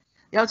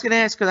 Yeah, I was gonna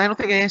ask because I don't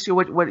think I asked you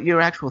what your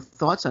actual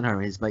thoughts on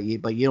her is, but you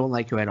don't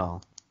like her at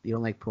all. You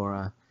don't like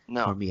poor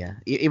Mia,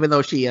 even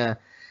though she and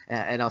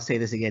I'll say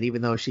this again,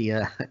 even though she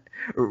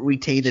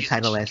retained the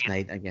title last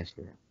night against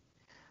you.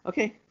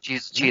 Okay.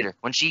 She's a cheater.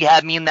 When she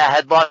had me in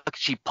that headlock,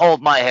 she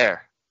pulled my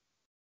hair,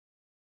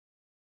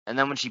 and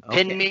then when she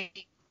pinned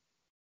me,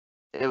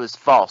 it was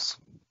false.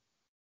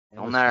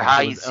 No matter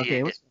how you see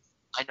it,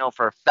 I know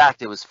for a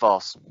fact it was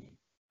false.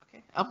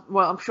 Okay.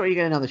 I'm sure you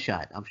get another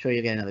shot. I'm sure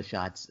you get another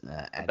shot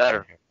at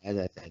better, as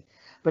I said.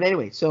 But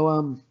anyway,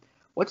 so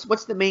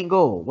what's the main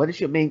goal? What is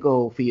your main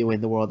goal for you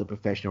in the world of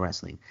professional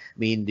wrestling? I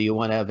mean, do you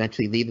want to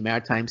eventually leave the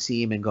maritime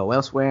scene and go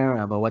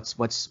elsewhere? But what's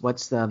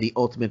the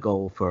ultimate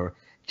goal for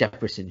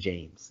Jefferson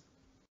James?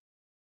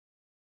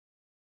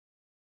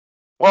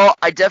 Well,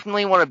 I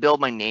definitely want to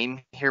build my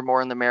name here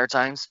more in the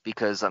Maritimes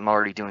because I'm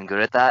already doing good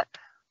at that.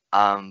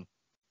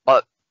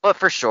 But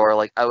for sure,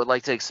 like I would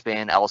like to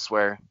expand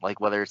elsewhere,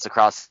 like whether it's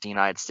across the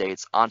United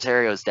States.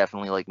 Ontario is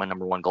definitely like my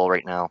number one goal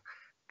right now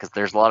because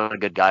there's a lot of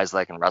good guys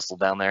that can wrestle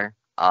down there.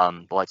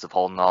 The likes of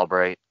Holden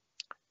Albright,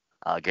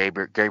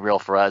 Gabriel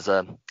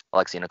Ferreza,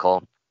 Alexi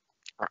Nicole,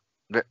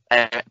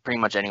 pretty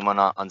much anyone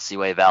on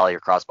Seaway Valley or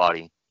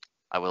Crossbody.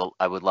 I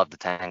would love to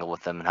tangle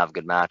with them and have a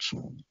good match.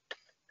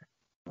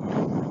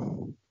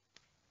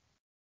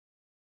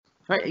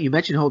 Right, you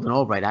mentioned Holden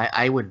Albright.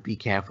 I would be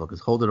careful because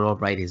Holden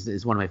Albright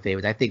is one of my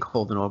favorites. I think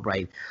Holden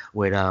Albright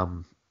would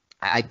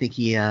I think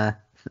he'd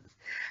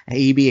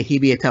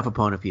be a tough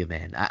opponent for you,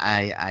 man.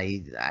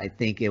 I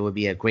think it would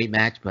be a great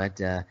match, but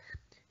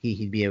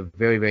he'd be a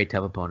very, very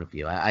tough opponent for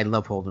you. I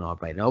love Holden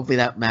Albright, and hopefully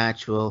that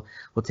match will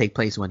take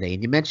place one day.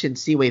 And you mentioned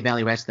Seaway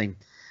Valley Wrestling.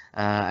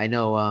 I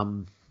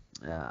know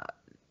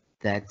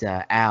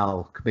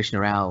that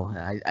Commissioner Al,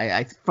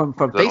 I from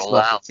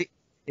Facebook.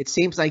 It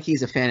seems like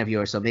he's a fan of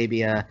yours, so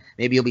maybe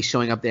you'll be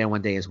showing up there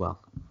one day as well.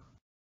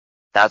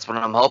 That's what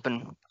I'm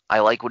hoping.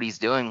 I like what he's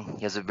doing.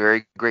 He has a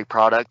very great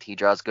product. He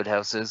draws good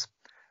houses.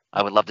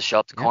 I would love to show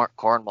up to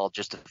Cornwall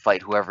just to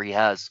fight whoever he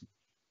has.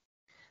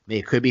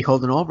 It could be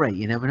Holden Albright.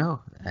 You never know.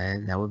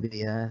 And that would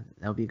be a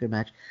good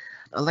match.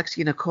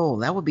 Alexia Nicole,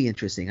 that would be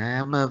interesting. I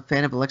am a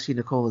fan of Alexia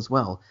Nicole as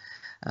well.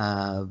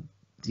 Do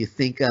you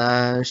think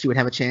she would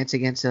have a chance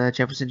against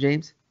Jefferson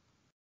James?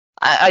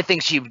 I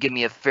think she would give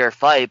me a fair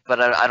fight,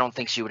 but I don't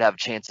think she would have a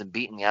chance of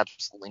beating me.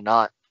 Absolutely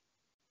not.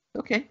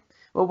 Okay.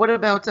 Well, what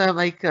about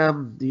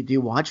do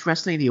you watch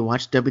wrestling? Do you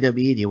watch WWE?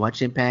 Do you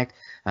watch Impact?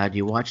 Do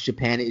you watch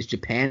Japan? Is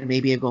Japan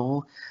maybe a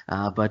goal?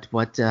 But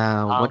what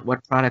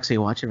products are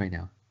you watching right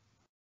now?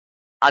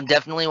 I'm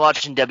definitely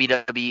watching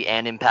WWE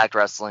and Impact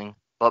Wrestling,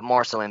 but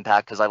more so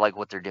Impact because I like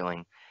what they're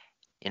doing.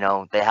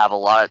 They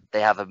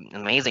have an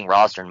amazing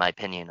roster, in my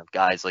opinion, of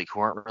guys like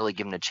who aren't really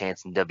given a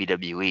chance in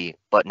WWE,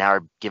 but now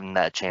are given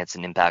that chance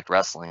in Impact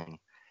Wrestling.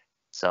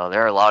 So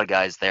there are a lot of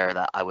guys there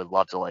that I would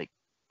love to like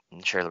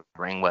share the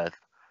ring with,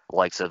 the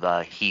likes of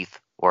Heath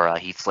or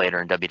Heath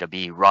Slater in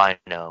WWE,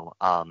 Rhino,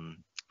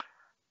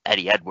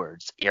 Eddie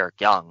Edwards, Eric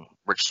Young,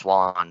 Rich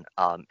Swann,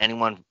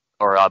 anyone,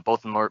 or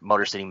both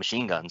Motor City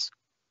Machine Guns.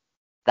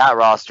 That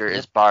roster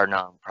is bar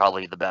none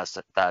probably the best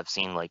that I've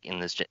seen like in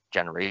this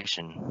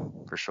generation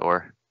for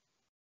sure.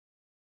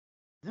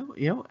 No,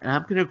 and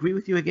I'm gonna agree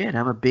with you again.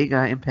 I'm a big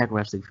Impact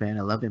Wrestling fan.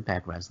 I love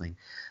Impact Wrestling.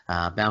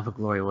 Bound for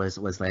Glory was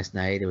last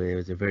night. It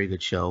was a very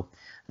good show.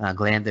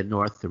 Glad the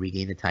North to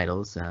regain the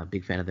titles.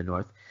 Big fan of the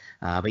North.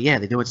 But yeah,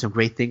 they're doing some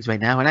great things right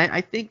now, and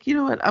I think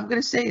what I'm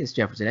gonna say is,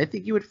 Jefferson. I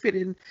think you would fit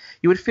in.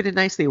 You would fit in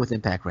nicely with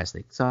Impact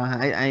Wrestling. So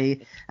I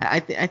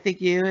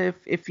think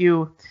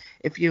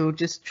if you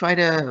just try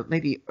to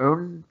maybe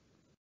earn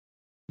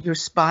your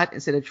spot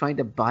instead of trying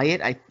to buy it,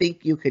 I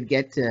think you could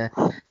get to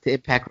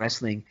Impact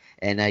Wrestling,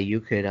 and you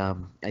could I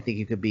think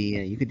you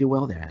could do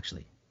well there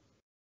actually.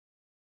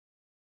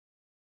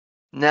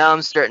 Now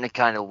I'm starting to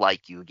kind of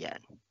like you again.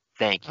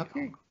 Thank you.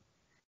 Okay.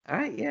 All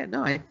right. Yeah.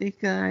 No, I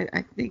think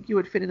you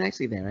would fit in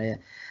nicely there.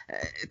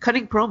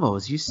 Cutting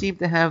promos. You seem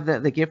to have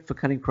the gift for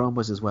cutting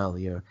promos as well.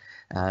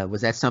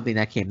 Was that something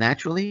that came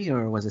naturally,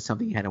 or was it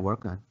something you had to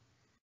work on?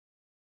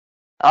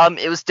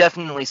 It was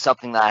definitely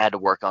something that I had to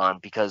work on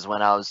because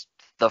when I was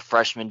the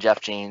freshman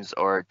Jeff James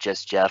or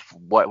just Jeff,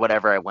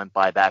 whatever I went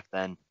by back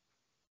then,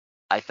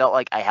 I felt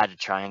like I had to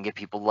try and get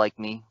people to like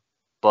me.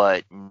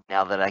 But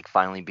now that I can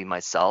finally be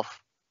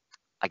myself,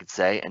 I could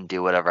say and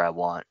do whatever I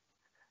want.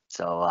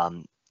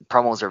 So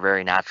promos are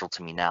very natural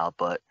to me now.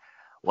 But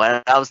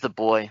when I was the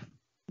boy,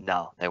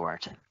 no, they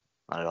weren't.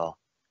 Not at all.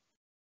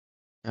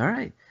 All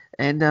right.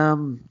 And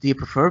do you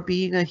prefer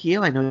being a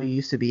heel? I know you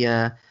used to be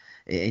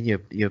in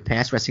your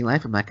past wrestling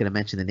life. I'm not going to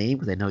mention the name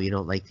because I know you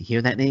don't like to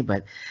hear that name.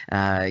 But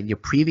in your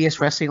previous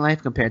wrestling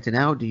life compared to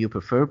now, do you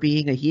prefer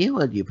being a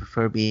heel or do you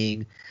prefer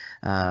being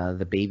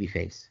the baby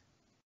face?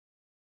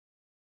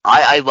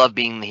 I love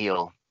being the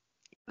heel.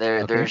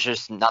 Okay. There's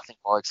just nothing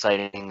more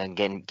exciting than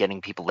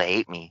getting people to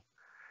hate me.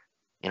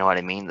 You know what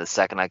I mean? The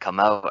second I come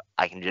out,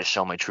 I can just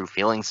show my true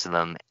feelings to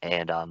them,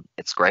 and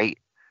it's great.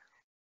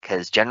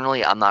 Because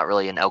generally, I'm not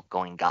really an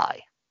outgoing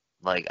guy.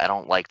 Like, I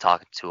don't like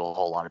talking to a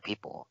whole lot of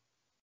people.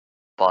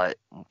 But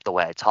the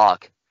way I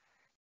talk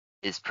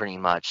is pretty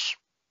much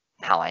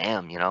how I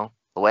am, The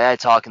way I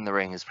talk in the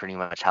ring is pretty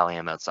much how I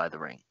am outside the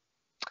ring.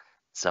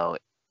 So,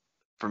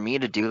 for me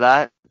to do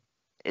that,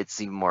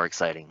 it's even more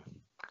exciting.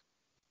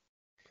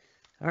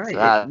 All right. So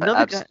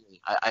Absolutely.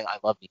 I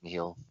love being a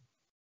heel,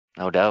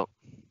 no doubt.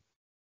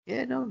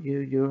 Yeah, no,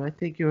 I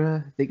think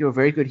you're a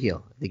very good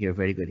heel. I think you're a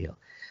very good heel.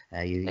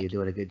 You're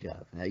doing a good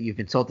job. You've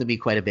insulted me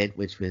quite a bit,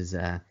 which is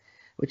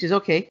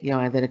okay.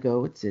 I let it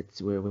go.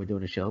 It's we're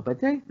doing a show, but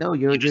hey, no,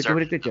 you're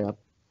doing a good job.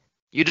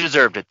 You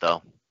deserved it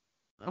though.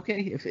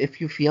 Okay,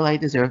 if you feel I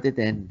deserved it,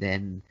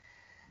 then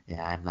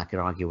yeah, I'm not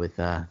gonna argue with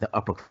the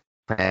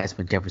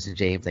upperclassman Jefferson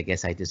James. I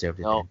guess I deserved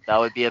it. No, then. that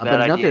would be a bad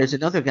idea. There's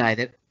another guy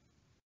that.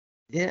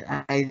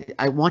 Yeah,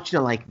 I want you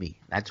to like me.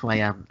 That's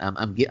why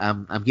I'm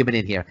giving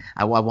in here.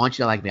 I want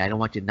you to like me. I don't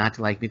want you not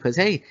to like me because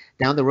hey,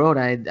 down the road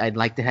I'd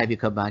like to have you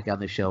come back on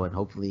the show and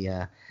hopefully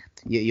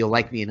you'll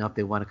like me enough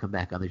to want to come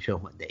back on the show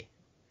one day.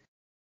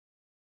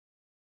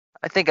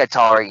 I think I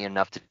tolerate you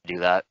enough to do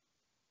that.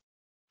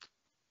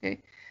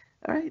 Okay,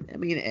 all right. I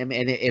mean, and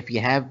if you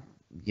have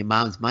your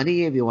mom's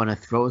money, if you want to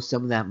throw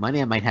some of that money,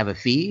 I might have a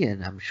fee,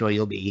 and I'm sure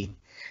you'll be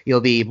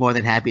more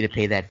than happy to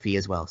pay that fee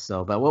as well.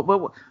 So, but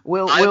we'll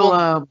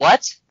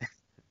what?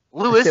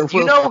 Lewis, do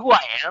you know who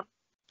I am?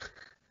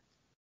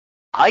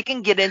 I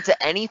can get into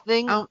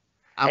anything,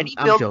 any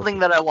building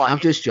that I want. I'm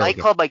just joking.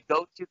 Nightclub I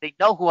go to, they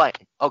know who I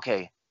am.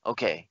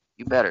 Okay,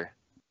 you better.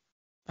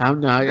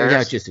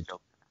 That's just a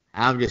joke.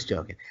 I'm just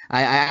joking.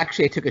 I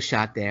actually took a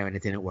shot there and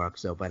it didn't work.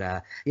 So,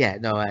 but yeah,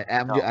 no,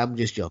 I'm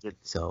just joking.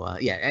 So,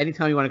 yeah,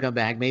 anytime you want to come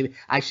back, maybe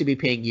I should be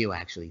paying you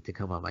actually to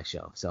come on my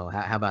show. So,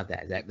 how about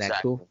that? Is that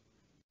exactly. cool?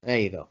 There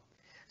you go.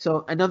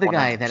 So another 100%.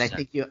 Guy that I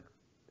think you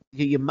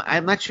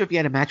I'm not sure if you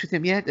had a match with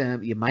him yet.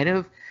 You might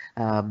have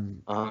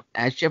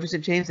as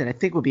Jefferson James, and I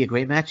think would be a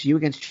great match. You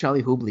against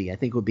Charlie Hubley, I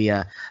think would be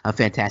a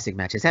fantastic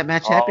match. Has that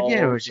match happened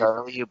yet, or is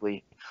Charlie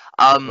Hubley?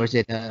 Or is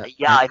it?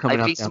 Yeah, I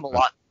faced him a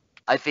lot.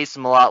 I faced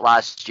him a lot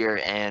last year,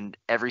 and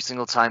every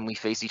single time we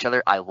faced each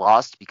other, I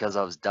lost because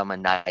I was dumb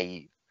and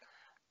naive.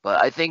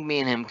 But I think me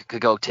and him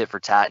could go tit for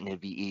tat, and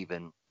it'd be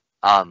even.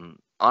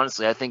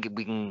 Honestly, I think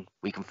we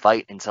can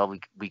fight until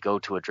we go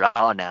to a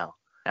draw now.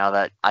 Now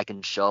that I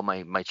can show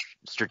my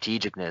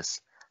strategicness,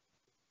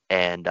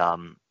 and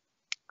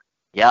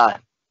yeah,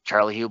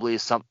 Charlie Hubley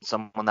is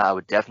someone that I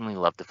would definitely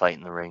love to fight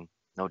in the ring,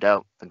 no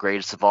doubt. The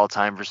greatest of all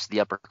time versus the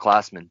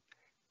upperclassman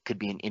could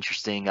be an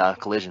interesting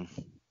collision.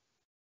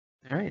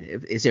 All right.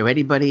 Is there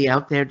anybody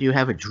out there? Do you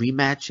have a dream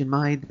match in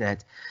mind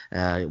that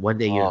one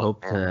day you Oh,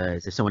 hope man.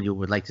 is there someone you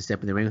would like to step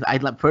in the ring with?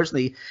 I'd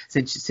personally,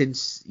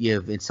 since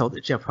you've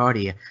insulted Jeff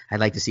Hardy, I'd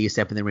like to see you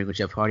step in the ring with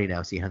Jeff Hardy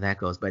now, see how that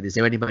goes. But is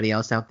there anybody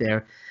else out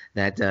there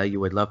that you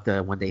would love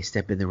to one day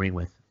step in the ring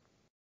with?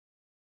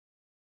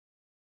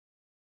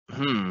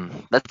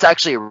 That's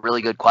actually a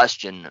really good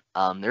question.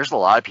 There's a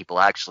lot of people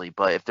actually,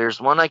 but if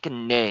there's one I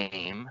can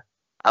name,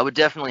 I would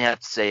definitely have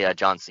to say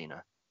John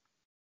Cena.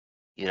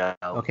 You know,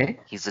 Okay.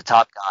 he's the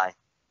top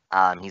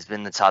guy. He's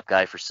been the top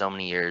guy for so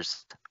many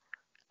years.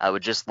 I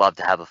would just love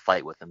to have a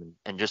fight with him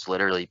and just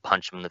literally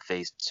punch him in the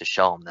face to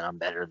show him that I'm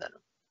better than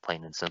him,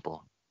 plain and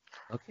simple.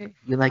 Okay.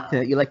 You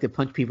like to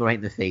punch people right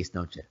in the face,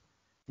 don't you?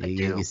 I You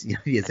do. you,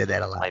 you I said do.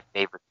 that a It's lot. my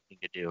favorite thing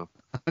to do.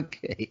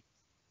 Okay.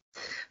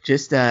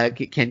 Just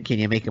can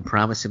you make a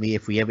promise to me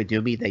if we ever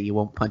do meet that you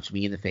won't punch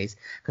me in the face?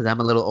 Because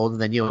I'm a little older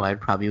than you. I'd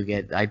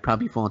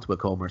probably fall into a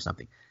coma or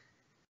something.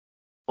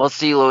 Well,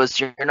 see, Lewis,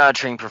 you're not a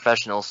trained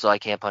professional, so I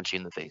can't punch you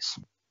in the face.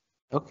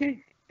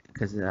 Okay.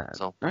 Because So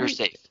all you're right.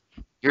 safe.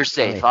 You're All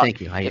safe. right.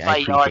 Thank you. If I I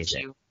yell appreciate at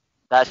that. you,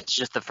 that's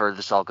just the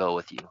furthest I'll go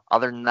with you.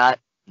 Other than that,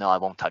 no, I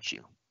won't touch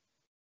you.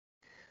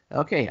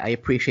 Okay. I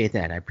appreciate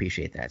that. I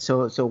appreciate that.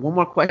 So one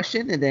more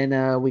question, and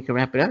then we can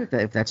wrap it up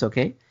if that's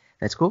okay.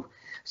 That's cool.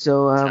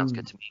 So Sounds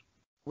good to me.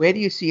 where do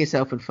you see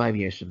yourself in 5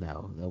 years from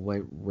now?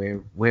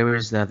 Where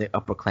is the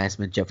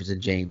upperclassman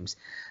Jefferson James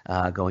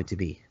going to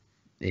be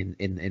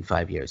in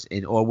 5 years?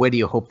 Or where do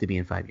you hope to be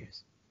in 5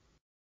 years?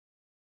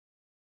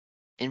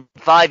 In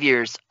 5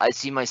 years, I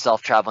see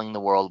myself traveling the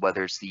world,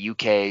 whether it's the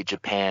UK,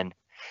 Japan,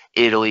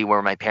 Italy,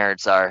 where my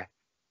parents are.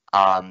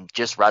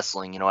 Just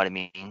wrestling, you know what I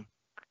mean?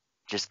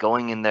 Just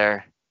going in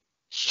there,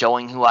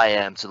 showing who I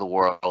am to the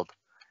world,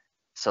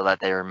 so that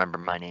they remember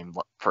my name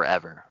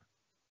forever.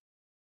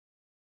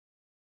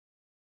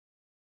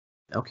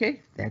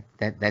 Okay,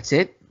 that's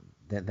it.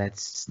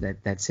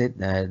 That's it.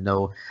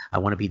 No, I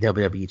want to be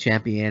WWE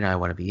champion. I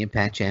want to be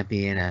Impact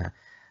champion.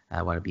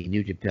 I want to be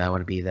New Japan. I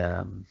want to be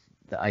the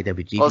Well,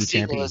 IWGP see,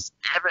 champion. Lewis,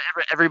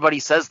 everybody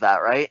says that,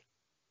 right?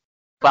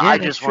 But Yeah, I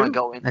that's just want to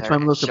true. go in That's why there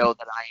I'm a and little show surprised.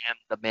 that I am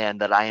the man,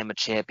 that I am a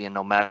champion,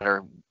 no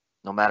matter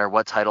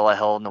what title I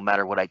hold, no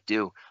matter what I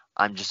do.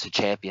 I'm just a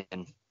champion,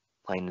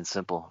 plain and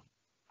simple.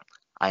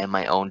 I am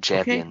my own Okay,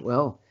 champion.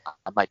 well,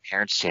 I'm my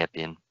parents'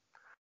 champion,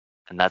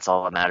 and that's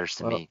all that matters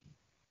to well, me.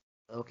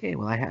 okay.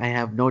 Well, I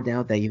have no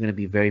doubt that you're going to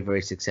be very,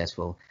 very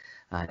successful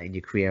in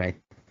your career. I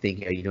think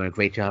you're doing a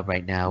great job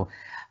right now.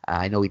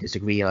 I know we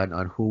disagree on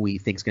who we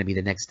think is going to be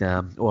the next,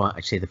 or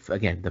I say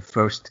again, the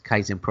first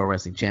Kaizen Pro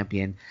Wrestling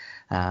Champion.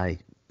 Uh,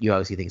 you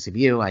obviously think it's going to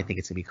be you. I think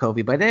it's going to be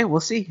Kobe. But we'll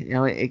see.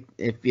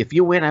 If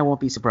you win, I won't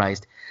be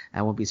surprised.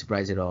 I won't be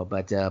surprised at all.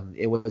 But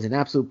it was an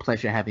absolute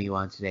pleasure having you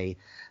on today,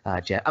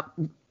 Jeff.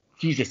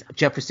 Jesus,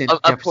 Jefferson,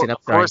 Jefferson. I'm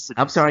Of sorry. course it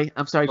I'm is. sorry.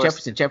 I'm Of sorry, course it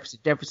Jefferson, is. Jefferson,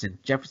 Jefferson,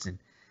 Jefferson,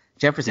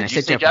 Jefferson. I Did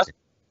you said say Jeff? Jefferson.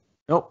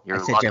 Nope, I You're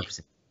said lucky.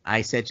 Jefferson.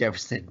 I said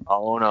Jefferson.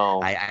 Oh no.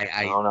 No,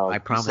 I no. You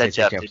promise I said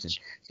said Jeff, Jefferson. didn't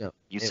you? So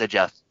You said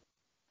Jeff.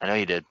 I know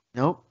you did.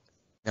 nope,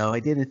 no, I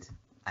didn't.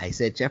 I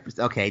said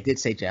Jefferson. Okay, I did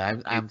say Jeff.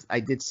 You, I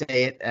did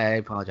say it. I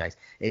apologize.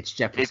 It's if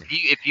Jefferson. you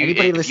if you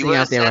Anybody if you listening would out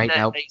have there said right that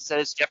now? you said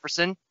it's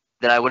Jefferson,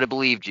 then I would have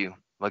believed you.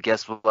 But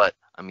guess what?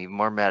 I'm even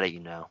more mad at you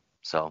now.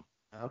 So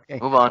Okay.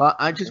 move on. Well, Move on.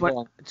 I just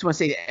want to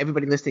say to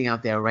everybody listening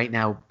out there right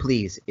now,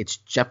 please, it's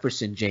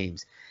Jefferson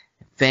James.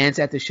 Fans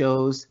at the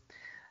shows,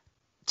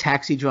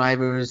 taxi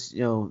drivers,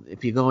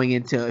 if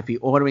you're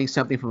ordering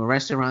something from a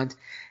restaurant,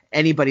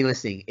 anybody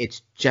listening,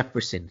 it's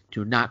Jefferson.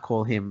 Do not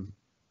call him.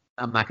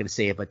 I'm not going to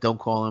say it, but don't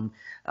call him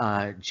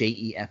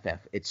Jeff.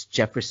 It's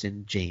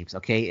Jefferson James.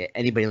 Okay.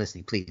 Anybody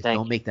listening, please Thank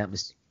don't you. make that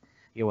mistake.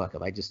 You're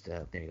welcome.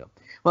 There you go.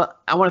 Well,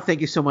 I want to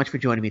thank you so much for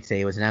joining me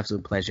today. It was an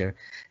absolute pleasure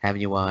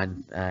having you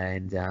on,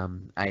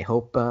 and I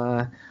hope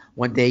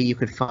one day you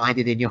could find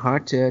it in your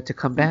heart to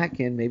come back,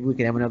 and maybe we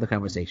can have another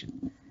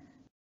conversation.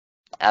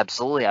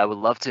 Absolutely, I would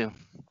love to.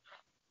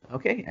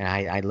 Okay, and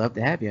I'd love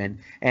to have you,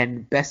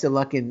 and best of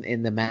luck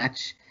in the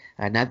match.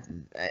 Not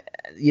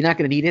You're not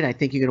going to need it. I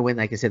think you're going to win,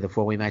 like I said, the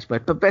 4-way match.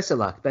 But best of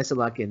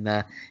luck in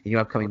your No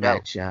upcoming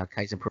doubt. match,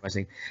 Kaizen Pro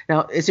Wrestling.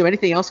 Now, is there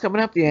anything else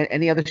coming up? Do you have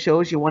any other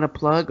shows you want to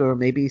plug, or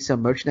maybe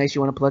some merchandise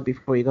you want to plug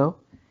before you go?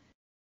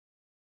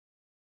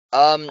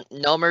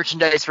 No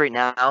merchandise right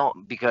now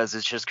because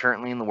it's just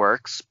currently in the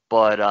works.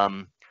 But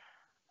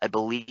I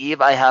believe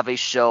I have a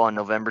show on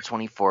November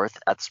 24th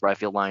at the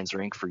Spryfield Lions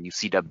Rink for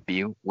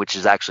UCW, which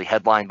is actually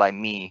headlined by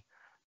me,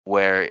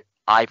 where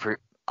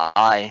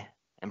I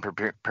am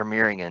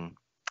premiering in.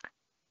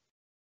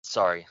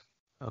 Sorry,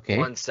 Okay,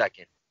 one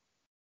second.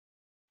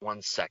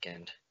 1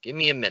 second. Give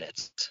me a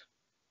minute.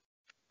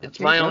 It's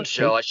okay. my own Well,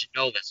 show. I should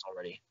know this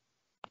already.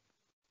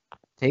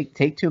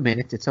 take 2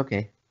 minutes. It's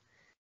okay.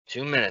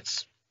 2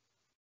 minutes.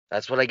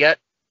 That's what I get.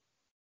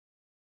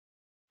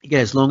 You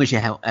get as long as you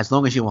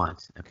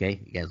want.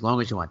 Okay, you get as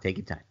long as you want. Take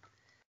your time.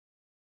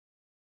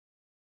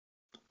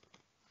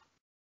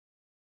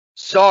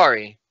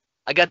 Sorry,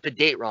 I got the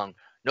date wrong.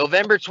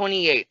 November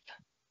 28th.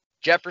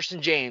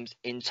 Jefferson James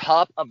in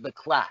Top of the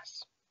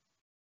Class.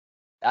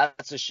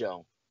 That's a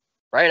show.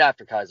 Right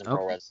after Kaizen Pro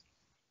Okay. Wrestling.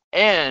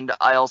 And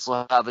I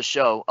also have a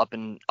show up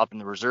in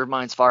the Reserve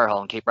Mines Fire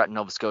Hall in Cape Breton,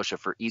 Nova Scotia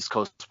for East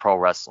Coast Pro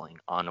Wrestling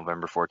on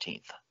November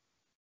 14th.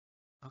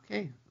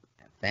 Okay,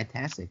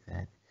 fantastic.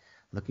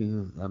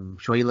 I'm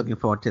sure you're looking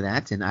forward to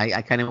that, and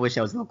I kind of wish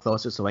I was a little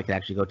closer so I could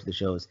actually go to the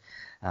shows.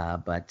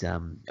 But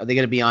are they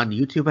going to be on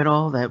YouTube at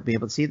all? That be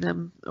able to see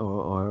them,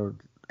 or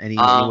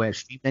anywhere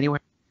streamed anywhere?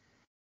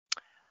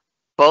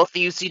 Both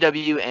the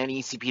UCW and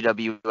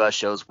ECPW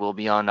shows will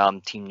be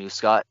on Team New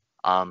Scott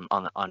on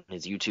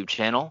his YouTube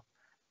channel.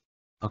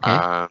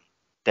 Okay.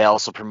 They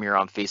also premiere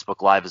on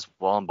Facebook Live as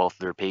well on both of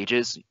their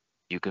pages.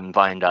 You can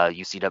find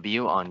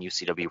UCW on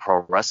UCW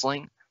Pro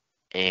Wrestling,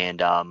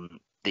 and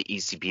the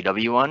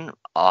ECPW one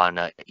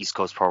on East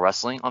Coast Pro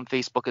Wrestling on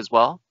Facebook as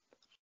well.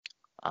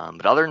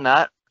 But other than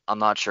that, I'm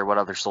not sure what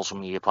other social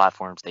media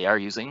platforms they are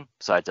using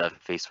besides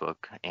Facebook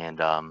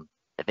and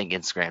I think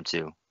Instagram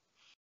too.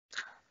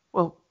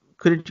 Well,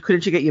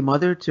 couldn't you get your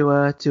mother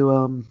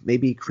to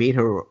maybe create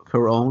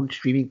her own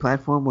streaming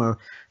platform where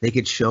they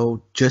could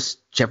show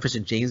just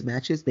Jefferson James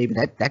matches? Maybe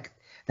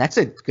that's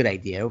a good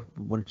idea,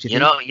 wouldn't you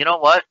think? You know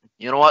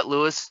what,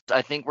 Lewis?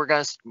 I think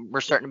we're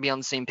starting to be on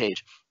the same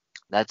page.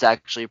 That's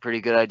actually a pretty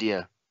good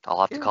idea.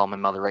 I'll have to call my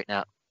mother right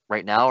now,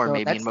 or So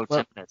maybe in about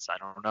 10 minutes. I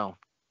don't know.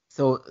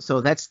 So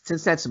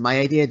that's my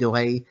idea.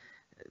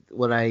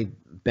 Would I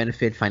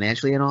benefit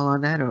financially and all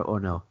on that, or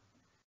no?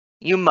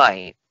 You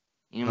might.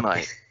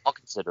 I'll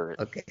consider it.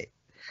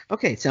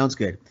 Okay, sounds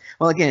good.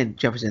 Well, again,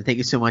 Jefferson, thank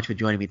you so much for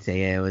joining me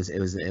today. It was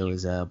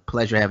a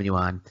pleasure having you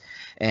on.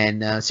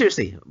 And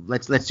seriously,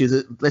 let's do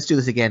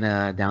this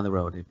again down the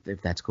road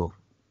if that's cool.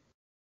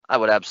 I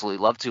would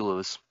absolutely love to,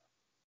 Lewis.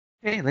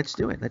 Hey, let's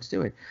do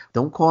it.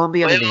 Don't call him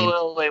the other name.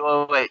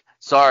 Wait.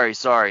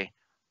 Sorry.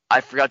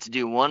 I forgot to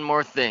do one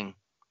more thing.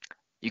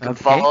 You can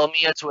follow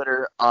me on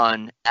Twitter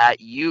on at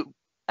the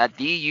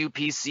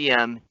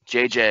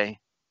UPCMJJ.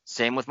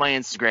 Same with my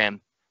Instagram.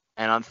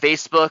 And on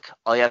Facebook,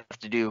 all you have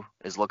to do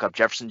is look up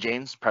Jefferson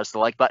James, press the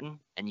like button,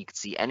 and you can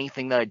see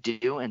anything that I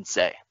do and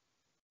say.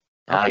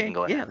 Okay. I can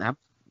go ahead. Yeah, I'm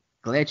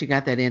glad you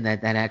got that in.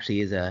 That actually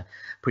is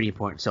pretty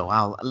important. So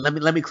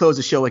let me close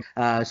the show.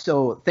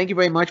 So thank you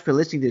very much for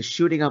listening to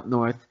Shooting Up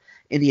North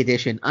in the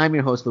edition. I'm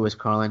your host, Louis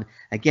Carlan.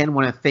 Again,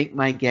 want to thank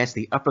my guest,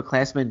 the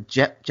upperclassman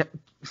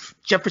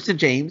Jefferson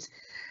James.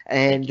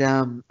 And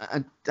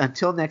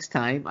until next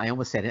time, I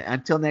almost said it.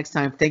 Until next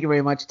time, thank you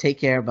very much. Take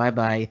care. Bye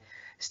bye.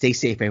 Stay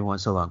safe, everyone.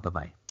 So long. Bye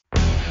bye.